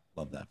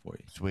 Love that for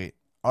you. Sweet.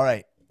 All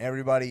right,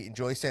 everybody,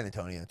 enjoy San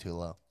Antonio,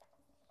 Tulo.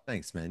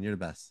 Thanks, man. You're the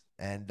best.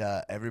 And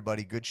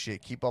everybody, good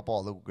shit. Keep up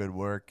all the good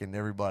work. And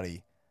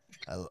everybody,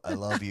 I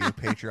love you.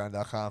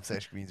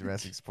 Patreon.com/Greens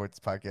Wrestling Sports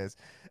Podcast.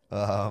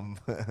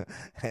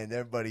 And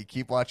everybody,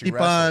 keep watching. Keep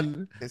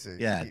wrestling. On.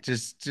 Yeah,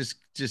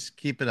 just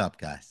keep it up,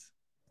 guys.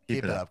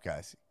 Keep it up,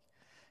 guys.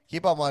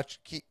 Keep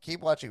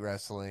watching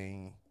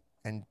wrestling,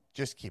 and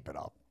just keep it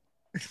up.